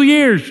counseling for 2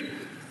 years.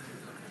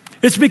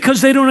 It's because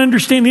they don't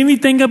understand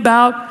anything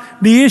about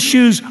the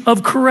issues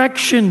of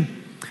correction.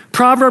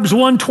 Proverbs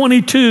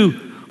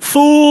 1:22,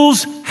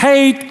 fools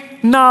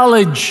hate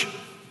knowledge.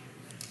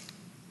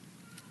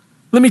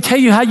 Let me tell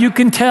you how you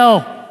can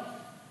tell.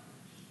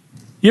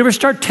 You ever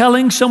start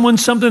telling someone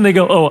something, they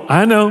go, oh,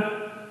 I know.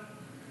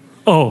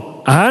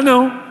 Oh, I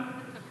know.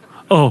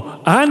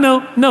 Oh, I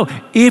know. No,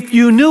 if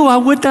you knew, I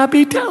would not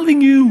be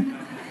telling you.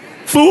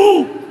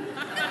 Fool.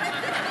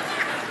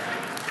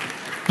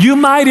 You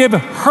might have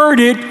heard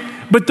it,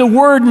 but the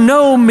word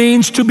know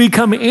means to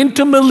become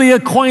intimately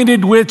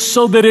acquainted with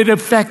so that it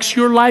affects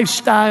your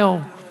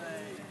lifestyle.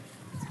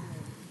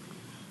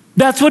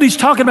 That's what he's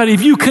talking about.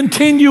 If you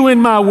continue in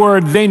my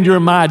word, then you're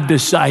my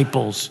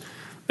disciples.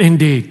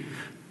 Indeed.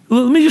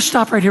 Let me just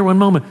stop right here one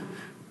moment.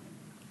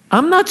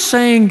 I'm not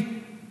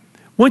saying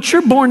once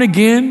you're born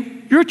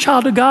again, you're a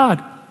child of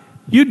God.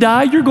 You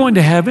die, you're going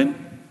to heaven.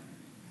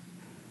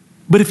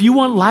 But if you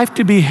want life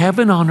to be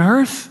heaven on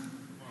earth,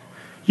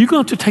 you're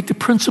going to take the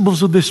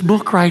principles of this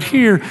book right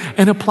here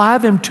and apply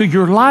them to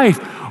your life.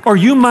 Or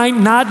you might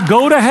not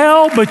go to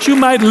hell, but you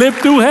might live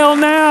through hell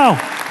now.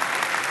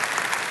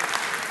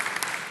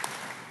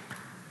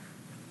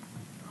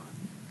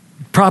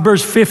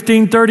 Proverbs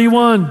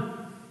 15:31.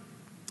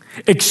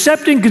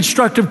 Accepting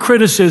constructive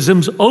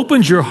criticisms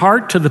opens your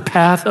heart to the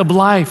path of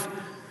life.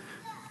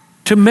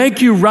 To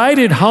make you right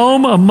at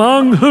home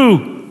among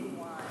who?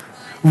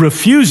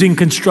 Refusing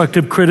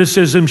constructive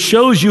criticism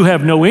shows you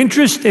have no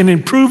interest in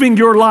improving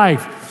your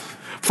life.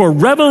 For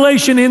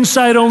revelation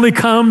insight only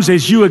comes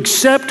as you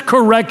accept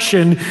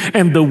correction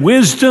and the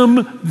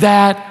wisdom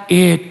that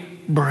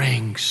it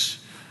brings.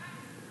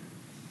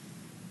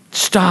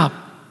 Stop.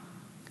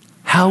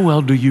 How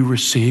well do you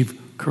receive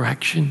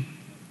correction?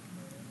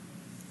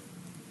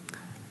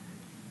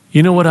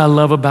 You know what I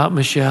love about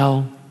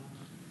Michelle?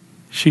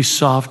 She's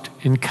soft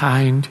and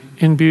kind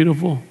and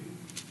beautiful.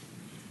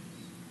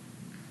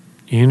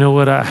 You know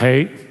what I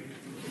hate?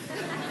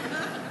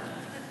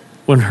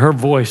 When her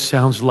voice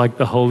sounds like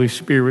the Holy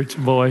Spirit's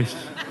voice.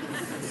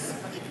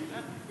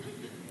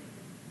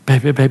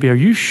 Baby, are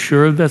you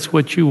sure that's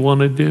what you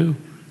want to do?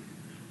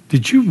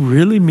 Did you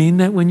really mean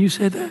that when you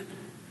said that?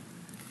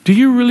 Do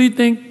you really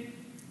think?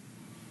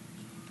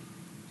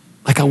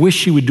 Like, I wish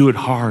she would do it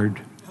hard.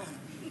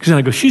 Because then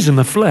I go, she's in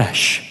the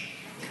flesh.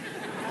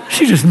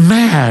 She's just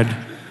mad.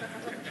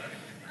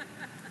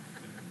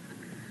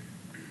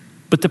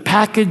 But the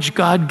package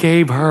God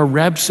gave her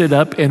wraps it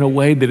up in a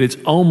way that it's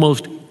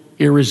almost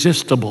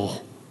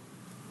irresistible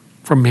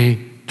for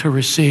me to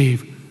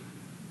receive.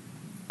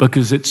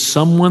 Because it's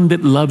someone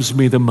that loves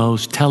me the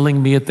most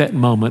telling me at that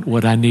moment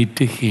what I need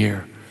to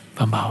hear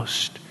the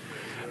most.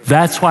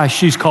 That's why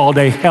she's called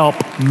a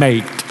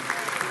helpmate.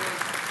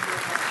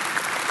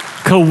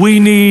 Because we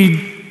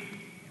need...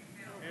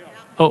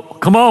 Oh,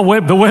 come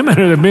on, the women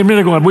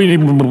are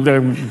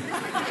going,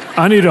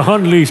 I need a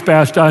hunt lease,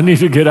 Pastor. I need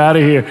to get out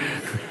of here.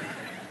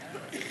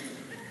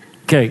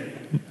 Okay,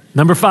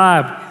 number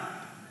 5.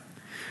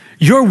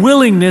 Your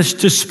willingness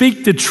to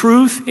speak the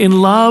truth in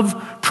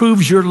love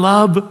proves your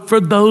love for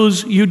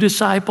those you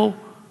disciple.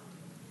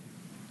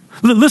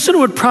 Listen to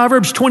what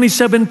Proverbs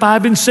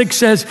 27:5-6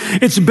 says.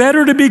 It's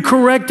better to be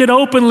corrected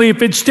openly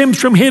if it stems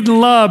from hidden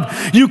love.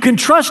 You can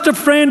trust a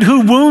friend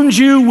who wounds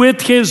you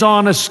with his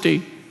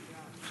honesty.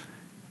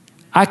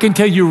 I can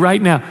tell you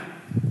right now,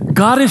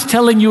 God is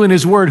telling you in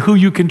his word who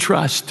you can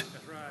trust.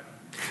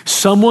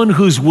 Someone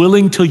who's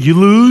willing to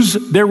lose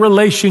their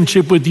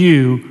relationship with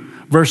you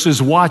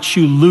versus watch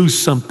you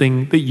lose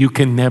something that you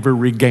can never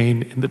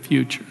regain in the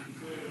future.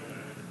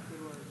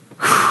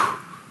 Whew.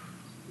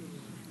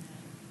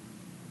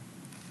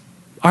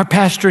 Our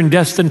pastor in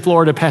Destin,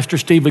 Florida, Pastor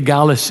Steve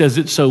Agalis, says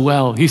it so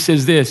well. He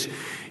says this: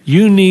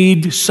 you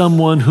need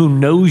someone who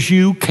knows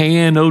you,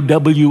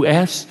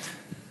 K-N-O-W-S,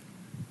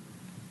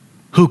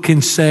 who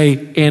can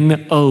say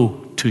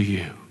N-O to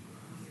you.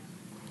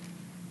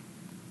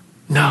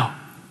 No.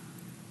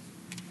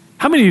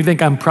 How many of you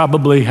think I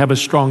probably have a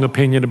strong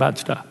opinion about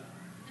stuff?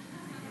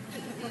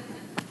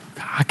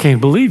 I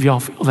can't believe y'all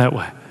feel that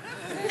way.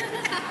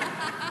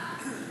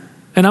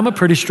 And I'm a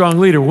pretty strong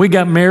leader. When we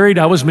got married,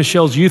 I was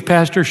Michelle's youth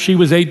pastor. She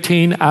was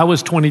 18. I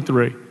was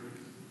 23.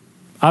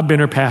 I've been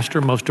her pastor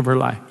most of her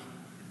life.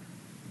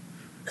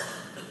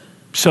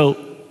 So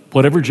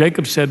whatever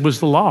Jacob said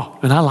was the law,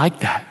 and I liked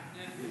that.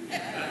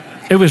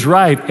 It was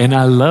right, and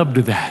I loved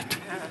that.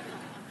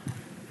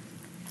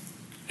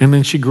 And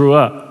then she grew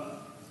up.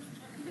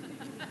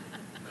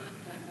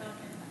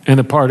 And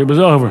the party was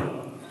over.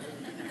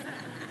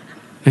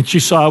 And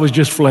she saw I was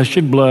just flesh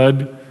and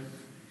blood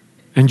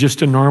and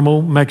just a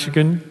normal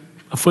Mexican,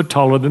 a foot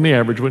taller than the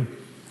average one.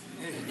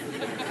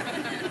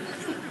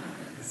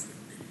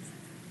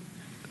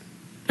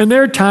 And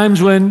there are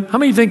times when, how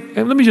many think,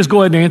 let me just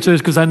go ahead and answer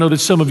this because I know that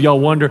some of y'all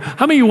wonder,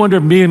 how many of you wonder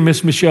if me and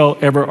Miss Michelle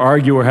ever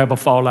argue or have a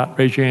fallout?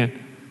 Raise your hand.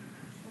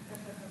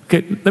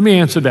 Okay, let me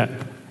answer that.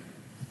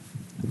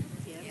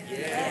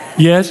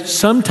 Yes,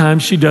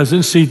 sometimes she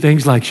doesn't see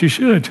things like she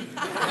should.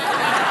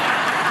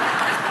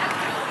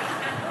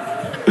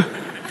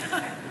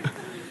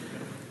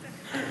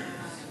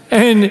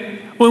 And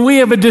when we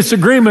have a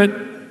disagreement,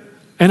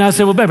 and I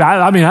say, well, baby,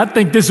 I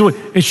think this is what,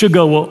 and she'll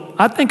go, well,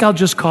 I think I'll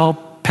just call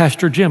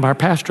Pastor Jim, our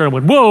pastor. I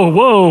went,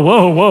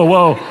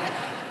 whoa.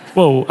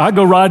 I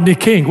go Rodney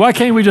King. Why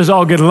can't we just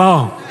all get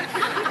along?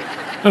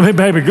 I mean,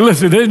 baby,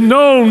 listen, there's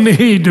no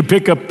need to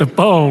pick up the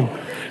phone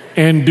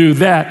and do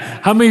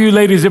that. How many of you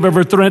ladies have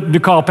ever threatened to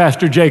call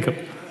Pastor Jacob?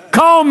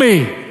 Call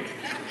me.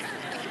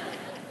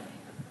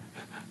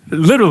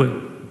 Literally.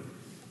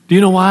 Do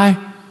you know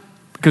why?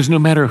 Because no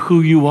matter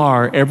who you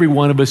are, every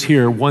one of us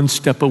here are one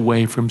step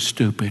away from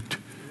stupid.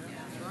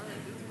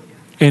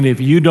 And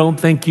if you don't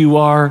think you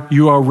are,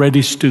 you're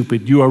already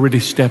stupid. You already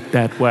stepped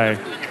that way.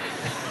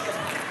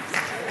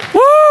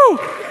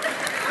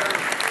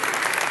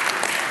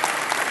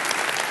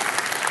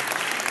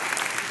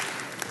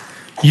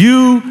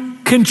 You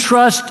can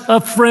trust a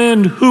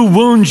friend who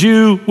wounds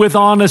you with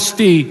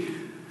honesty,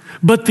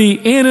 but the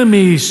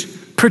enemy's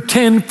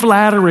pretend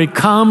flattery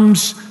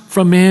comes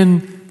from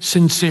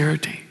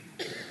insincerity.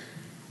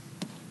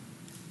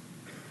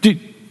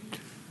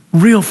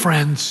 Real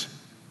friends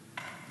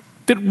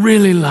that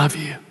really love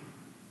you,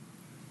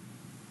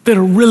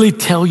 that'll really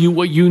tell you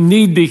what you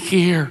need to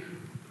hear.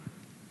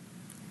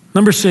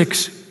 Number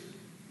 6,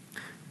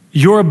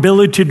 your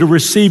ability to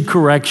receive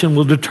correction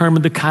will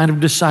determine the kind of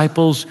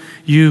disciples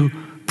you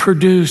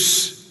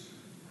produce.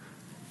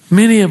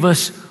 Many of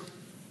us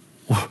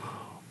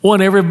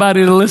want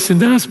everybody to listen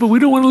to us, but we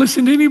don't want to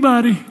listen to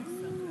anybody.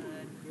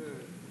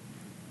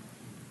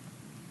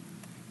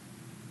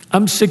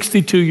 I'm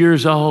 62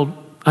 years old.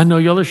 I know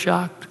y'all are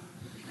shocked.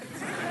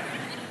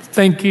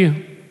 Thank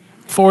you.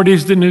 40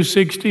 is the new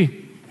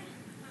 60.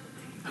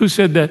 Who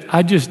said that?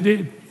 I just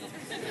did.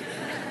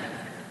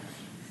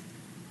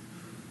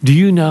 Do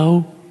you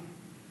know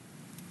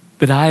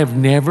that I have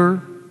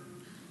never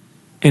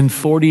in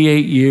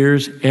 48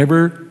 years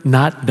ever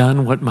not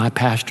done what my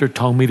pastor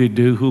told me to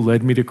do, who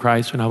led me to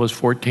Christ when I was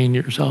 14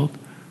 years old?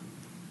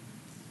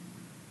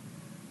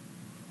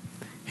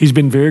 He's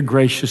been very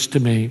gracious to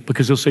me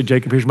because he'll say,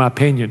 Jacob, here's my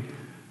opinion.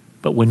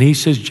 But when he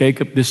says,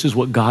 Jacob, this is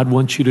what God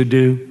wants you to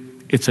do,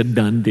 it's a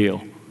done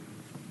deal.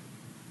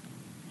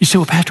 You say,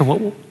 well, Pastor,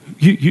 what?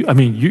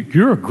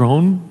 You're a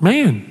grown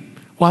man.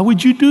 Why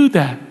would you do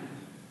that?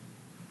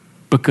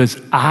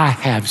 Because I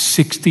have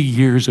 60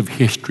 years of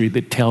history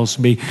that tells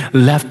me,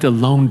 left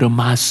alone to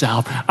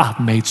myself, I've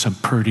made some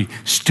pretty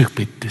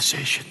stupid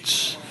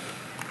decisions.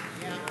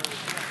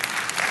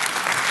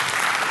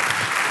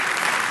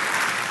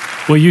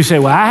 Well, you say,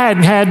 well, I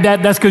hadn't had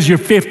that. That's because you're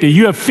 50.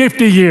 You have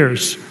 50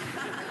 years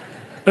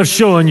of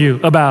showing you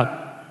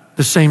about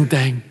the same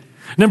thing.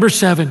 Number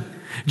 7,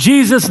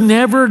 Jesus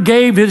never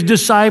gave his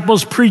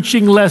disciples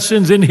preaching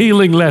lessons and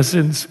healing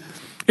lessons.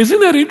 Isn't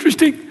that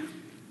interesting?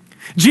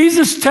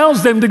 Jesus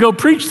tells them to go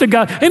preach to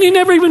God, and he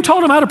never even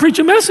told them how to preach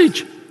a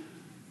message.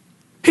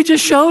 He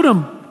just showed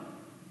them.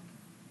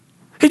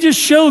 He just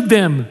showed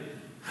them.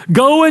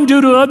 Go and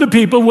do to other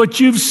people what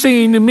you've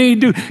seen me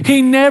do.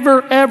 He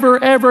never,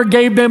 ever, ever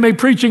gave them a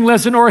preaching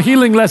lesson or a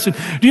healing lesson.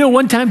 Do you know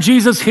one time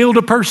Jesus healed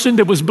a person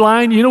that was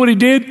blind? You know what he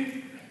did?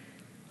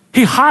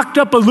 He hocked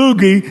up a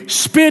loogie,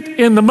 spit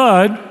in the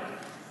mud,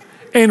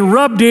 and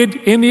rubbed it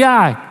in the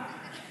eye.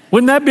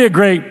 Wouldn't that be a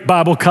great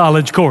Bible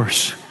college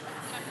course?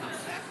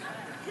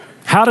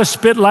 How to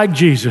spit like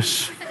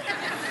Jesus.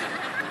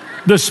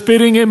 The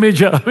spitting image.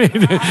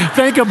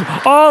 Think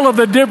of all of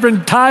the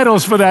different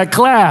titles for that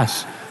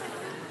class.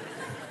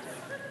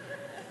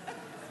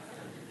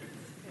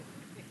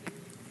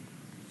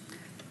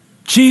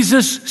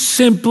 Jesus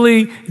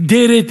simply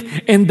did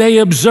it, and they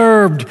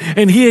observed,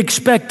 and he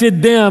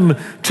expected them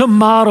to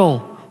model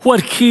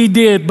what he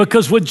did,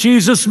 because what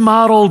Jesus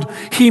modeled,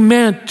 he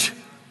meant.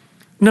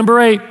 Number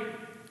 8,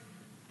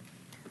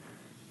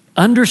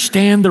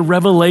 understand the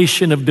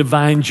revelation of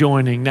divine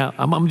joining. Now,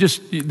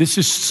 this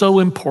is so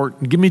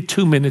important. Give me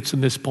 2 minutes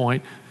in this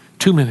point.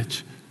 2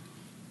 minutes.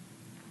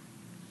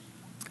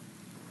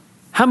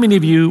 How many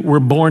of you were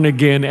born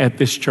again at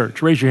this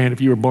church? Raise your hand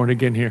if you were born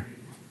again here.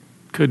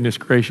 Goodness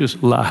gracious,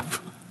 alive.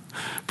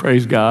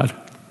 Praise God.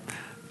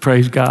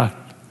 Praise God.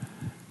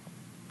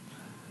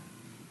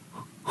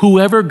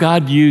 Whoever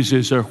God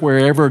uses or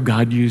wherever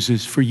God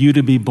uses for you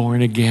to be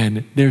born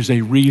again, there's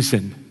a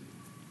reason.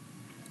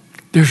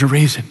 There's a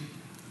reason.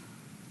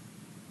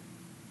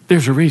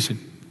 There's a reason.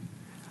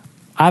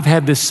 I've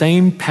had the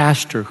same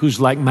pastor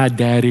who's like my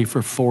daddy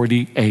for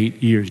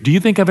 48 years. Do you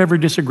think I've ever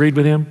disagreed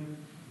with him?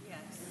 Yes.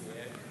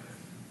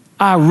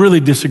 I really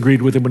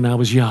disagreed with him when I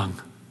was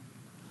young.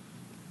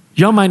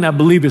 Y'all might not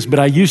believe this, but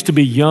I used to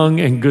be young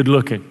and good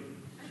looking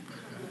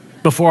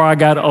before I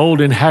got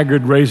old and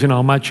haggard raising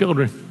all my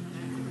children.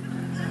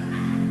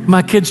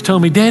 My kids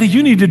told me, Daddy,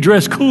 you need to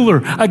dress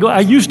cooler. I go,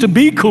 I used to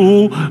be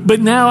cool, but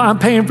now I'm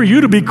paying for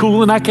you to be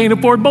cool, and I can't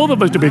afford both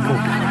of us to be cool.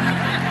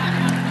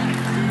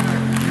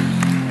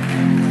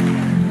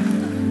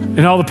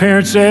 And all the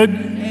parents said,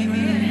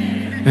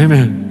 Amen.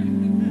 Amen.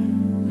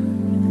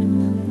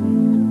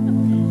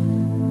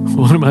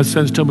 One of my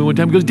sons told me one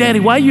time, he goes,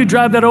 Daddy, why you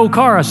drive that old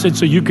car? I said,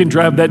 so you can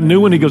drive that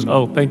new one. He goes,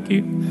 oh, thank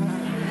you.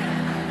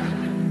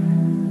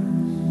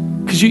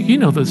 Because you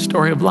know the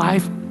story of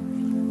life.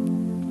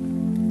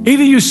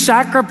 Either you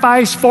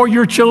sacrifice for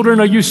your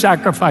children or you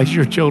sacrifice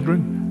your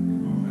children.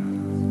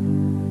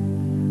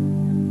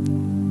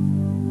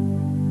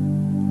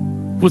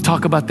 We'll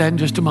talk about that in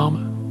just a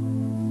moment.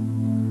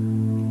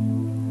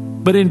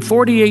 But in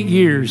 48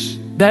 years,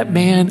 that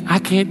man, I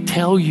can't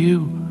tell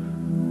you.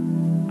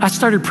 I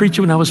started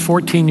preaching when I was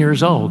 14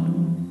 years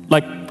old.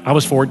 Like I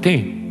was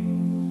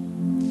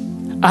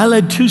 14. I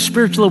led 2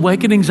 spiritual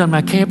awakenings on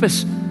my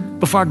campus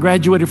before I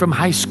graduated from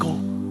high school.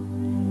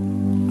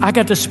 I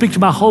got to speak to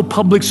my whole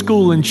public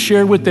school and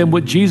share with them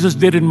what Jesus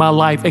did in my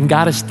life and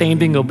got a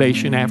standing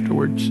ovation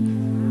afterwards.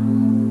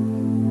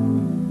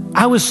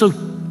 I was so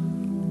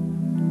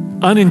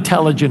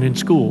unintelligent in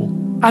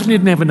school. I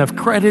didn't have enough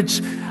credits.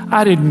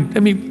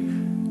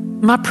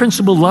 My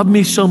principal loved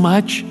me so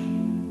much.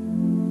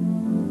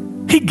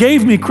 He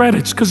gave me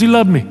credits because he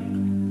loved me.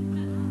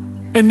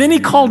 And then he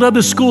called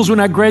other schools when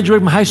I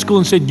graduated from high school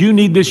and said, you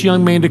need this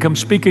young man to come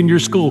speak in your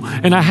school.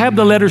 And I have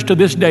the letters to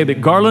this day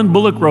that Garland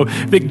Bullock wrote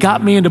that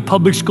got me into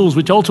public schools,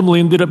 which ultimately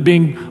ended up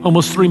being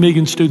almost 3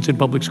 million students in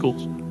public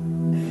schools.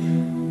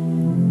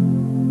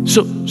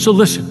 So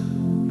listen,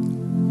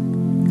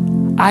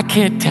 I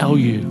can't tell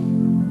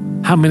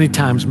you how many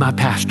times my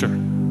pastor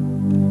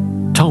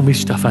told me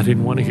stuff I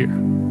didn't want to hear,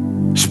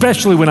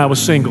 especially when I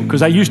was single,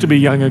 because I used to be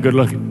young and good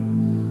looking.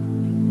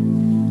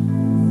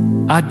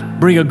 I'd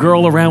bring a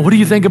girl around. What do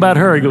you think about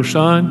her? He goes,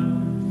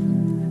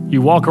 son,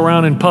 you walk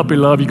around in puppy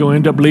love, you're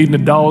going to end up leading a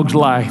dog's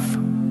life.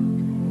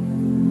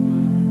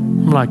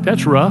 I'm like,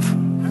 that's rough.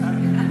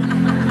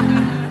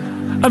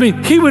 I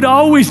mean, he would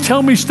always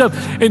tell me stuff.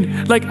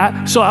 And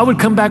so I would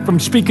come back from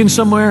speaking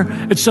somewhere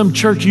at some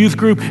church youth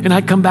group, and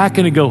I'd come back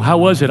and I'd go, how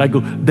was it? I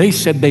go, they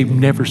said they've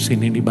never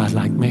seen anybody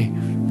like me.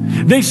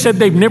 They said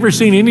they've never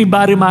seen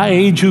anybody my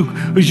age who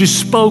just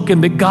spoke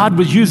and that God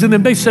was using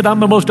them. They said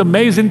I'm the most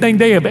amazing thing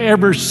they have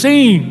ever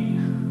seen.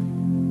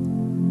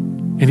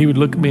 And he would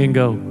look at me and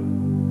go,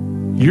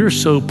 you're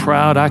so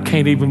proud, I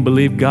can't even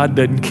believe God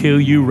doesn't kill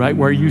you right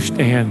where you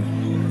stand.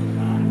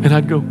 And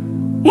I'd go,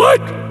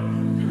 what?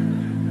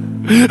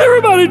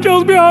 Everybody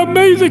tells me how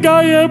amazing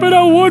I am and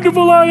how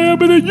wonderful I am,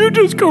 and then you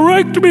just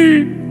correct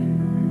me.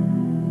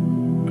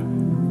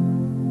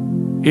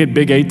 He had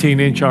big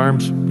 18-inch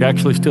arms. He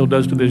actually still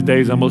does to this day.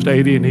 He's almost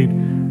 80, and he'd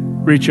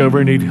reach over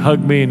and he'd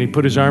hug me and he'd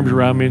put his arms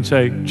around me and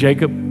say,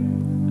 Jacob,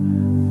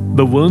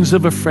 the wounds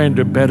of a friend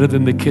are better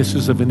than the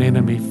kisses of an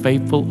enemy.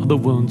 Faithful are the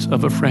wounds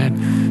of a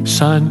friend.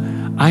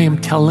 Son, I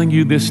am telling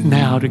you this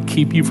now to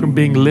keep you from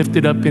being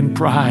lifted up in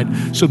pride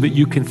so that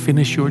you can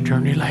finish your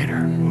journey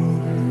later.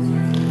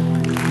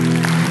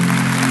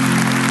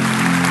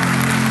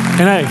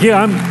 And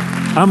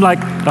I'm like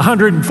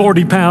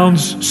 140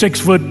 pounds,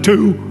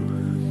 6'2".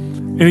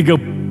 And he'd go,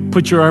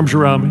 put your arms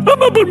around me. I'm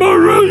not putting my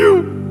arms around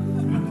you.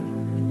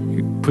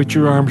 Put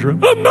your arms around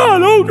me. I'm not. I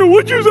don't know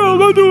what you said. I'm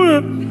not doing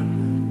that.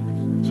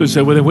 So he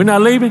said, well, then we're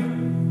not leaving.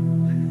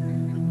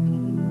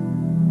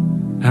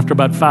 After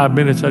about 5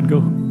 minutes, I'd go.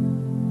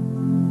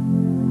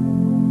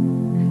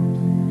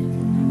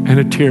 And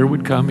a tear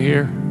would come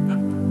here.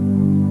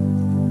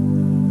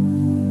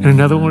 And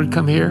another one would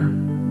come here.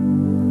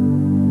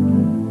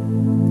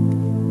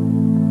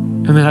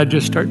 And then I'd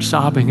just start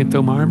sobbing and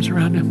throw my arms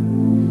around him.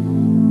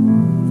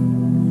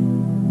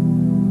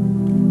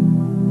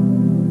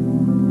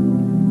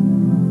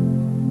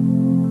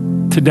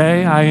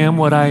 Today, I am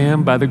what I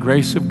am by the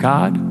grace of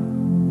God.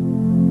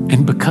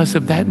 And because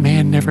of that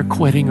man never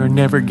quitting or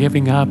never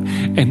giving up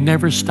and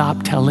never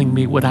stopped telling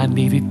me what I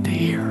needed to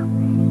hear.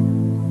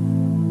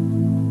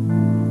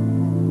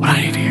 What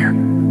I need to hear.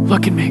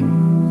 Look at me.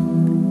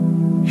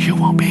 You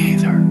won't be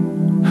either.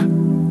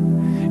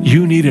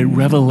 You need a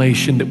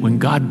revelation that when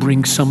God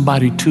brings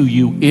somebody to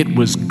you, it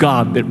was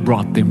God that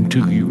brought them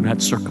to you,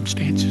 not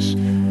circumstances.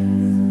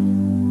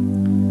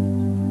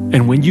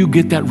 And when you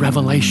get that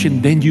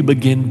revelation, then you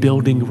begin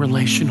building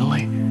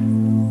relationally.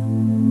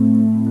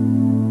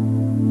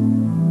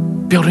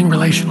 Building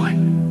relationally.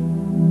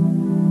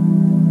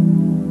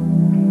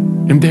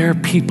 And there are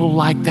people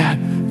like that.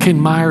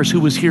 Ken Myers, who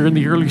was here in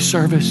the early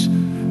service.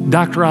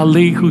 Dr.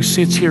 Ali, who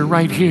sits here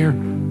right here.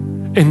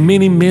 And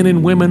many men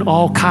and women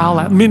all Kyle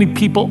out. Many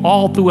people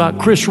all throughout.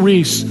 Chris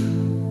Reese.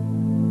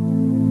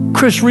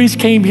 Chris Reese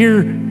came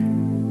here.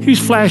 He's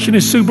flashing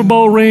his Super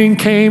Bowl ring,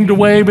 came to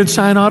wave and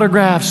sign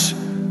autographs.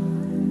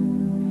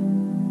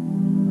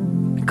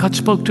 God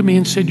spoke to me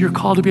and said, you're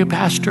called to be a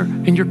pastor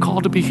and you're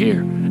called to be here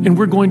and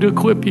we're going to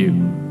equip you.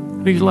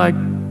 And he's like,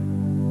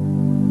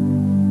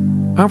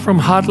 I'm from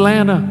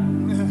Hotlanta,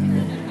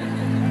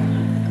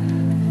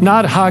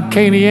 not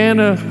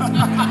Hotkaniana.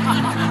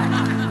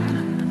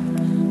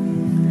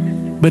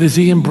 But as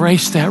he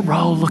embraced that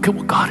role, look at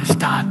what God has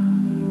done.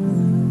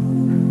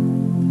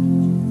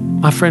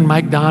 My friend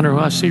Mike Donner, who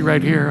I see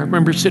right here, I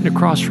remember sitting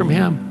across from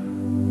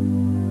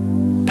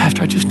him.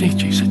 Pastor, I just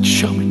need you. He said,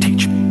 show me,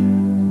 teach me.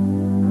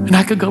 And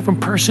I could go from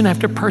person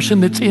after person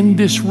that's in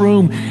this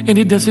room, and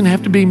it doesn't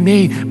have to be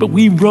me, but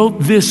we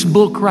wrote this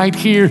book right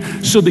here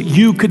so that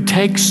you could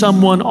take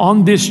someone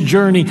on this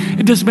journey.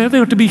 It doesn't matter if they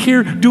have to be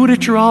here. Do it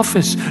at your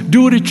office.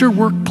 Do it at your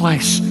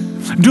workplace.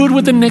 Do it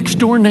with the next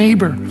door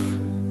neighbor.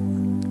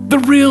 The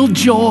real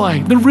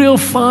joy, the real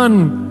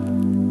fun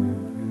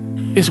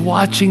is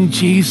watching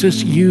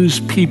Jesus use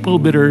people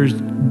that are as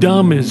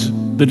dumb as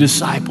the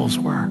disciples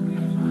were.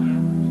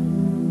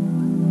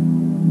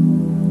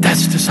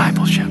 That's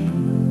discipleship.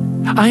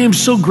 I am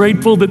so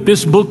grateful that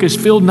this book is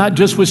filled not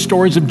just with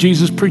stories of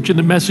Jesus preaching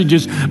the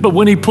messages, but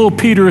when he pulled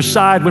Peter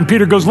aside, when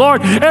Peter goes,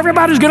 Lord,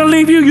 everybody's going to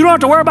leave you. You don't have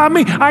to worry about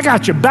me. I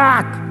got you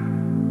back.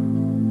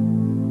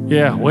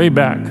 Yeah, way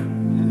back.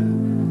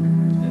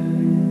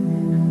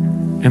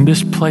 And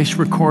this place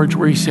records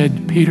where he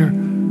said, Peter,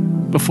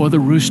 before the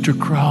rooster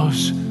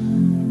crows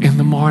in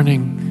the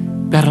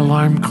morning, that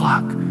alarm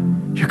clock,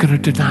 you're going to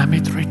deny me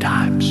 3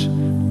 times.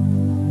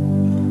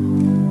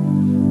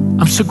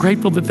 I'm so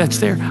grateful that that's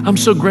there. I'm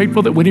so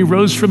grateful that when he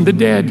rose from the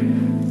dead,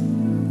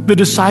 the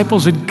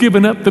disciples had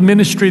given up the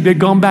ministry. They'd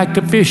gone back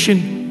to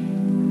fishing.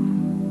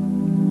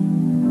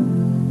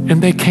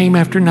 And they came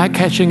after not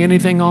catching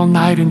anything all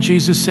night. And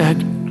Jesus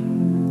said,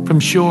 from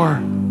shore,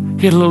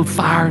 he had a little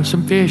fire and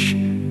some fish.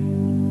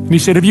 And he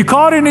said, have you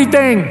caught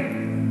anything?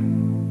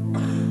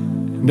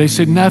 And they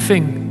said,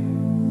 nothing.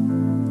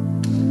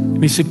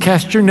 And he said,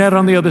 cast your net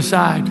on the other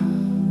side.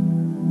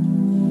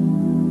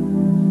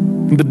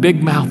 And the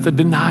big mouth, the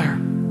denier.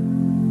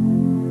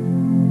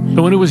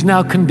 But when it was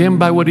now condemned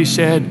by what he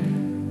said,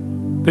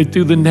 they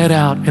threw the net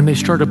out and they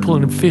started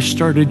pulling, and fish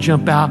started to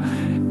jump out.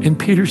 And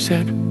Peter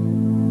said,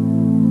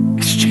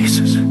 it's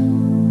Jesus.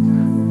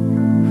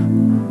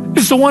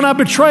 It's the one I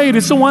betrayed.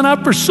 It's the one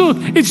I forsook.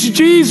 It's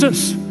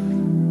Jesus.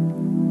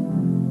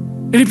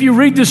 And if you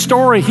read this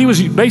story, he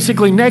was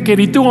basically naked.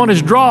 He threw on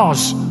his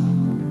drawers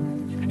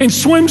and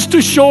swims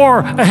to shore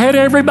ahead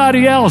of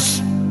everybody else.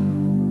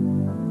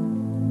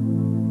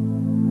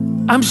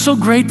 I'm so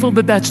grateful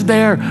that that's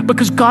there,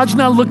 because God's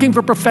not looking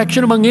for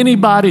perfection among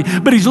anybody,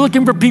 but he's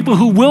looking for people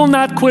who will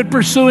not quit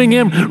pursuing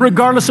him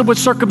regardless of what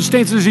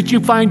circumstances that you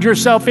find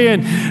yourself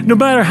in. No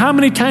matter how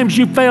many times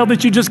you fail,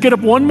 that you just get up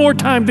one more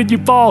time that you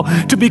fall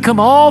to become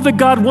all that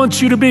God wants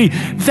you to be.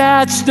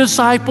 That's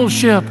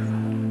discipleship.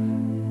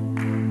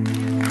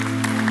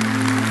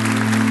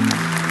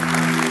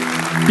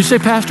 You say,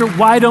 Pastor,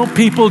 why don't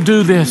people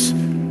do this?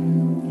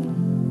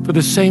 For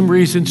the same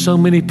reason so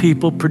many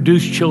people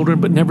produce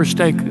children but never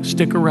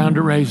stick around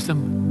to raise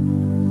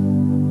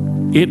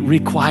them. It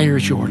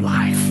requires your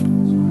life.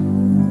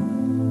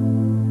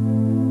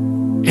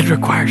 It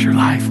requires your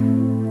life.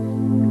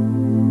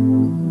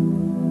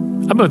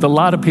 I met with a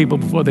lot of people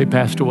before they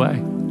passed away.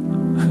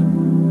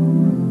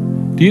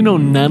 Do you know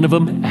none of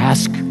them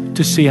ask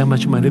to see how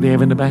much money they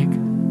have in the bank?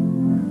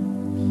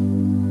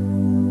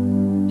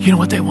 You know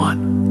what they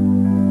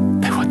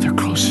want? They want their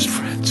closest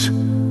friends.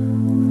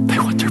 They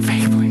want their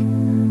family.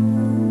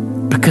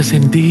 Because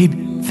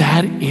indeed,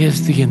 that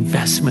is the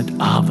investment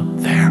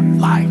of their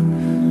life.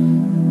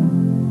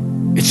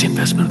 It's the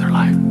investment of their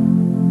life.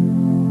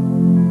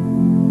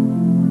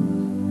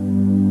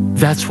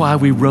 That's why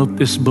we wrote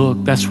this book.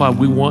 That's why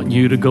we want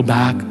you to go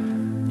back,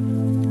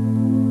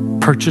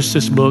 purchase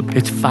this book.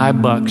 It's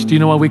 $5. Do you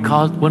know why we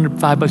call it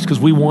 $5? Because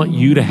we want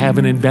you to have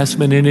an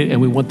investment in it, and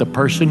we want the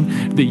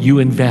person that you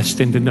invest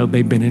in to know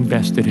they've been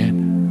invested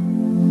in.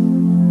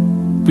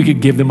 We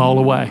could give them all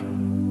away.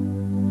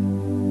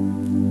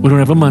 We don't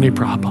have a money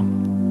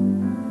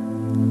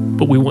problem,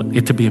 but we want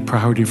it to be a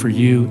priority for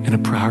you and a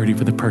priority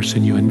for the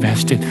person you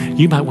invest in.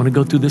 You might want to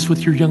go through this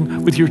with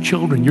your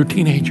children, your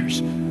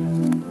teenagers.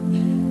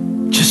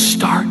 Just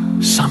start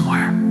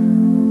somewhere.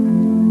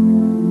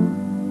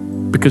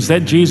 Because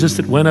that Jesus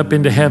that went up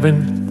into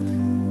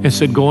heaven and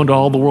said, go into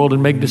all the world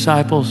and make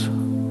disciples,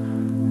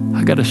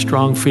 I got a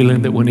strong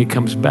feeling that when he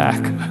comes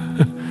back,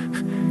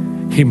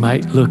 he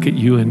might look at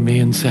you and me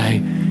and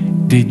say,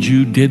 Did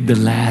you do the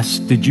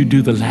last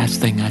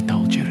thing I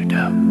told you to do?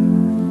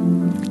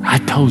 I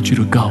told you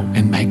to go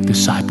and make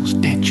disciples.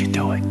 Did you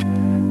do it?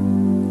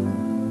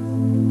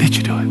 Did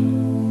you do it?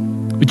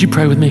 Would you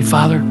pray with me?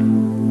 Father,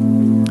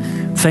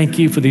 thank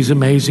you for these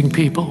amazing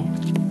people.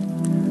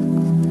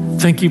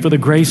 Thank you for the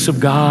grace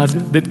of God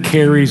that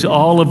carries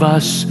all of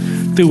us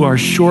through our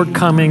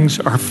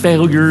shortcomings, our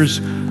failures,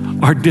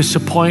 our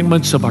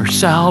disappointments of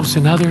ourselves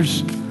and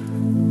others.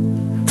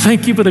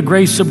 Thank you for the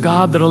grace of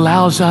God that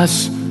allows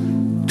us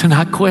to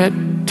not quit,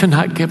 to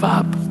not give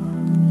up.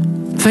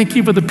 Thank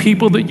you for the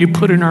people that you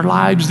put in our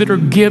lives that are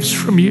gifts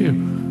from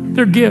you.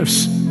 They're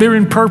gifts. They're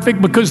imperfect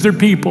because they're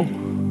people.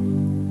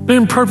 They're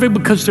imperfect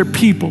because they're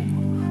people.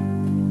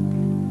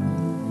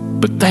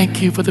 But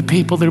thank you for the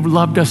people that have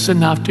loved us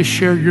enough to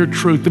share your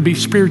truth, to be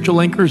spiritual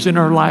anchors in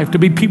our life, to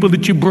be people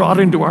that you brought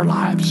into our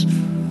lives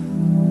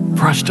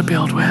for us to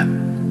build with,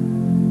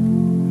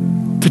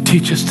 to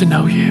teach us to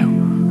know you.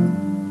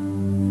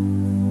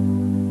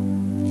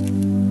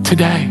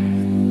 Today,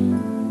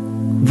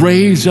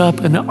 raise up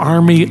an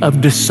army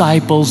of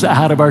disciples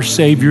out of our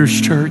Savior's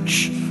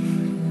church.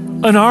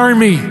 An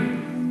army.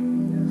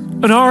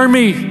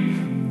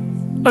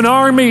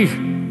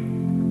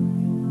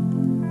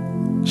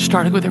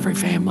 Starting with every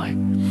family.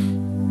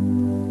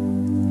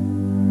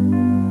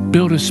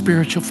 Build a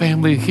spiritual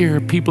family here,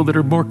 people that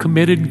are more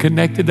committed and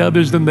connected to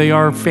others than they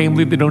are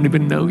family that don't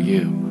even know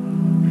you.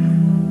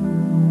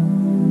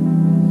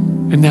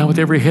 And now with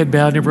every head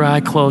bowed and every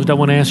eye closed, I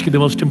want to ask you the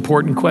most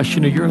important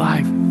question of your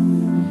life.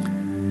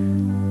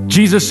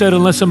 Jesus said,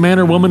 unless a man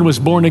or woman was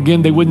born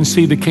again, they wouldn't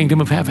see the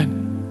kingdom of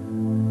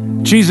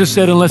heaven. Jesus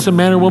said, unless a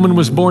man or woman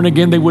was born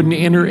again, they wouldn't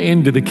enter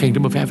into the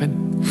kingdom of heaven.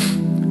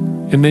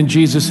 And then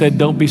Jesus said,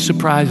 don't be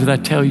surprised that I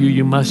tell you,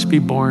 you must be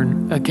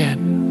born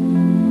again.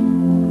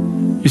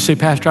 You say,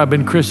 Pastor, I've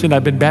been Christian,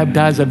 I've been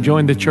baptized, I've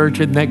joined the church.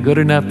 Isn't that good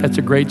enough? That's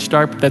a great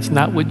start, but that's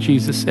not what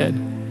Jesus said.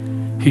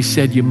 He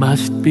said, you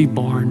must be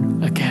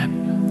born again.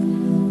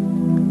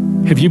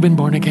 Have you been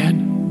born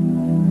again?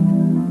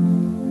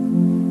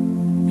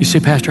 You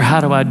say, Pastor,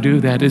 how do I do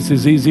that? It's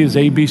as easy as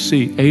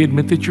ABC. A,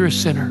 admit that you're a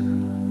sinner.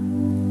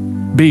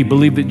 B,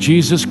 believe that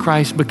Jesus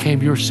Christ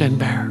became your sin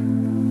bearer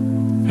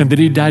and that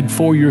he died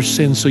for your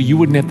sins so you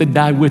wouldn't have to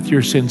die with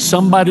your sins.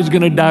 Somebody's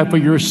going to die for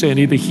your sin.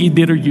 Either he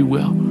did or you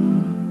will.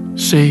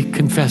 C,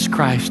 confess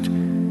Christ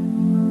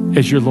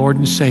as your Lord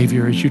and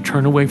Savior as you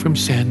turn away from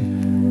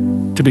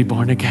sin to be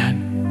born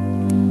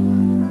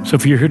again. So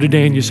if you're here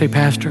today and you say,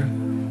 Pastor,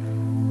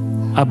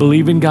 I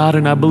believe in God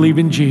and I believe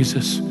in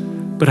Jesus,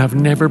 but I've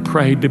never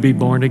prayed to be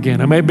born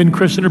again. I may have been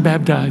christened or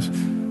baptized.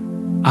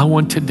 I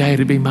want today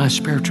to be my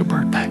spiritual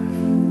birthday.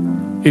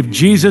 If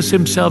Jesus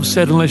himself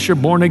said, unless you're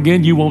born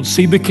again, you won't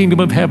see the kingdom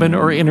of heaven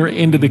or enter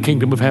into the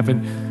kingdom of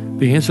heaven,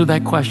 the answer to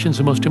that question is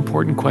the most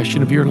important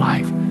question of your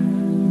life.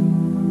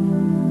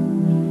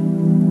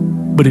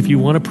 But if you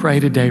want to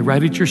pray today,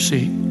 right at your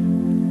seat,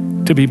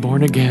 to be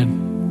born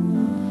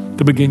again,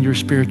 to begin your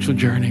spiritual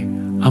journey,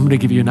 I'm going to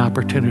give you an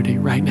opportunity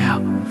right now.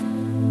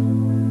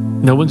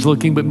 No one's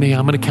looking but me.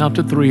 I'm going to count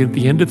to 3. At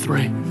the end of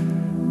 3,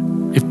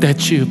 if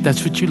that's you, if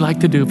that's what you'd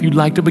like to do, if you'd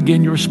like to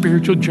begin your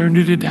spiritual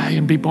journey today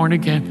and be born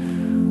again,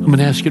 I'm going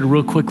to ask you to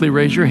real quickly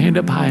raise your hand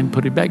up high and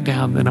put it back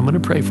down. Then I'm going to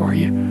pray for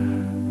you.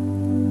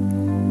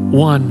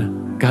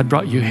 1, God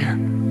brought you here.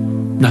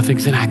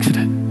 Nothing's an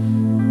accident.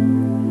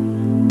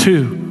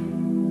 2,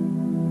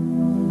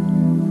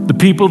 the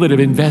people that have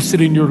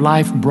invested in your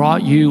life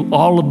brought you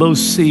all of those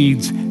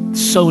seeds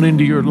sown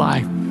into your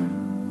life.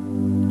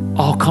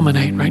 All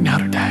culminate right now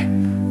today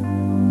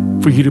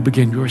for you to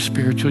begin your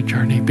spiritual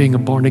journey, being a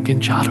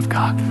born-again child of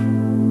God.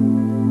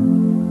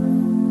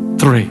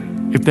 3,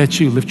 if that's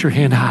you, lift your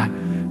hand high.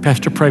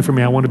 Pastor, pray for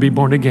me. I want to be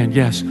born again.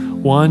 Yes.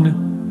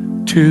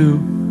 1,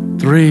 2,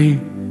 3,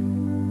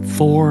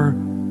 4,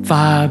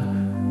 5,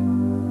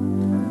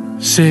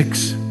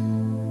 6.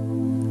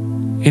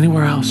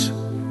 Anywhere else?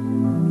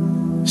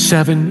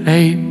 7,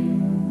 8.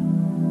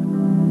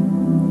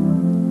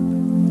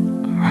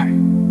 All right.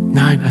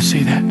 9, I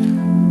see that.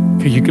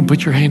 Okay, you can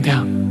put your hand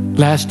down.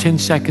 Last 10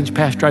 seconds,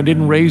 Pastor. I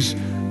didn't raise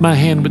my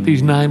hand with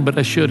these 9, but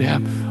I should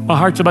have. My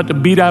heart's about to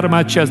beat out of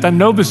my chest. I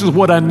know this is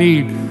what I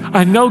need.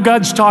 I know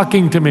God's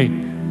talking to me.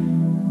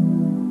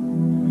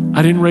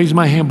 I didn't raise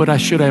my hand, but I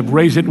should have.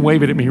 Raise it and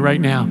wave it at me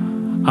right now.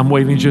 I'm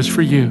waving just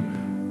for you.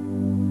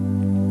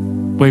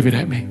 Wave it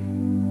at me.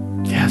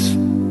 Yes.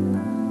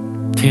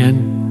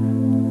 10.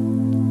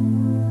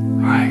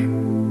 All right.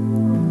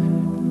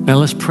 Now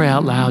let's pray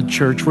out loud,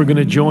 church. We're going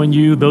to join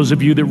you, those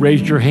of you that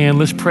raised your hand.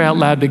 Let's pray out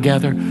loud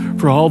together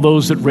for all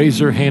those that raised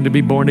their hand to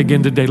be born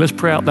again today. Let's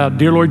pray out loud.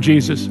 Dear Lord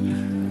Jesus,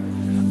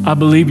 I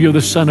believe you're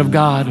the Son of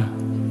God.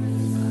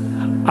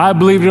 I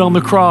believed it on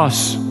the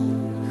cross.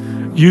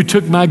 You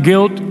took my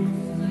guilt,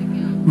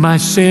 my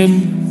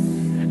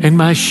sin, and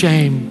my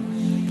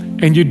shame,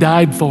 and you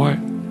died for it.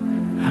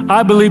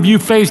 I believe you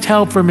faced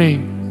hell for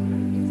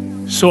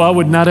me so I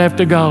would not have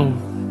to go.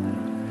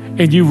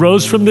 And you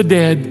rose from the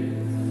dead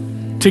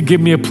to give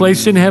me a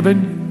place in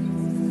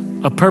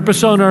heaven, a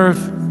purpose on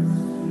earth,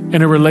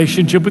 and a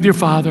relationship with your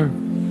Father.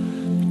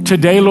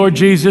 Today, Lord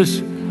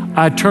Jesus,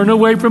 I turn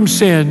away from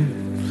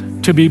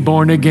sin to be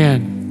born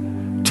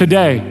again.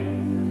 Today,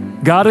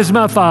 God is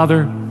my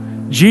Father,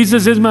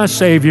 Jesus is my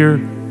Savior,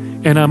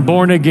 and I'm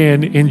born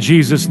again in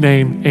Jesus'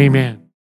 name, amen.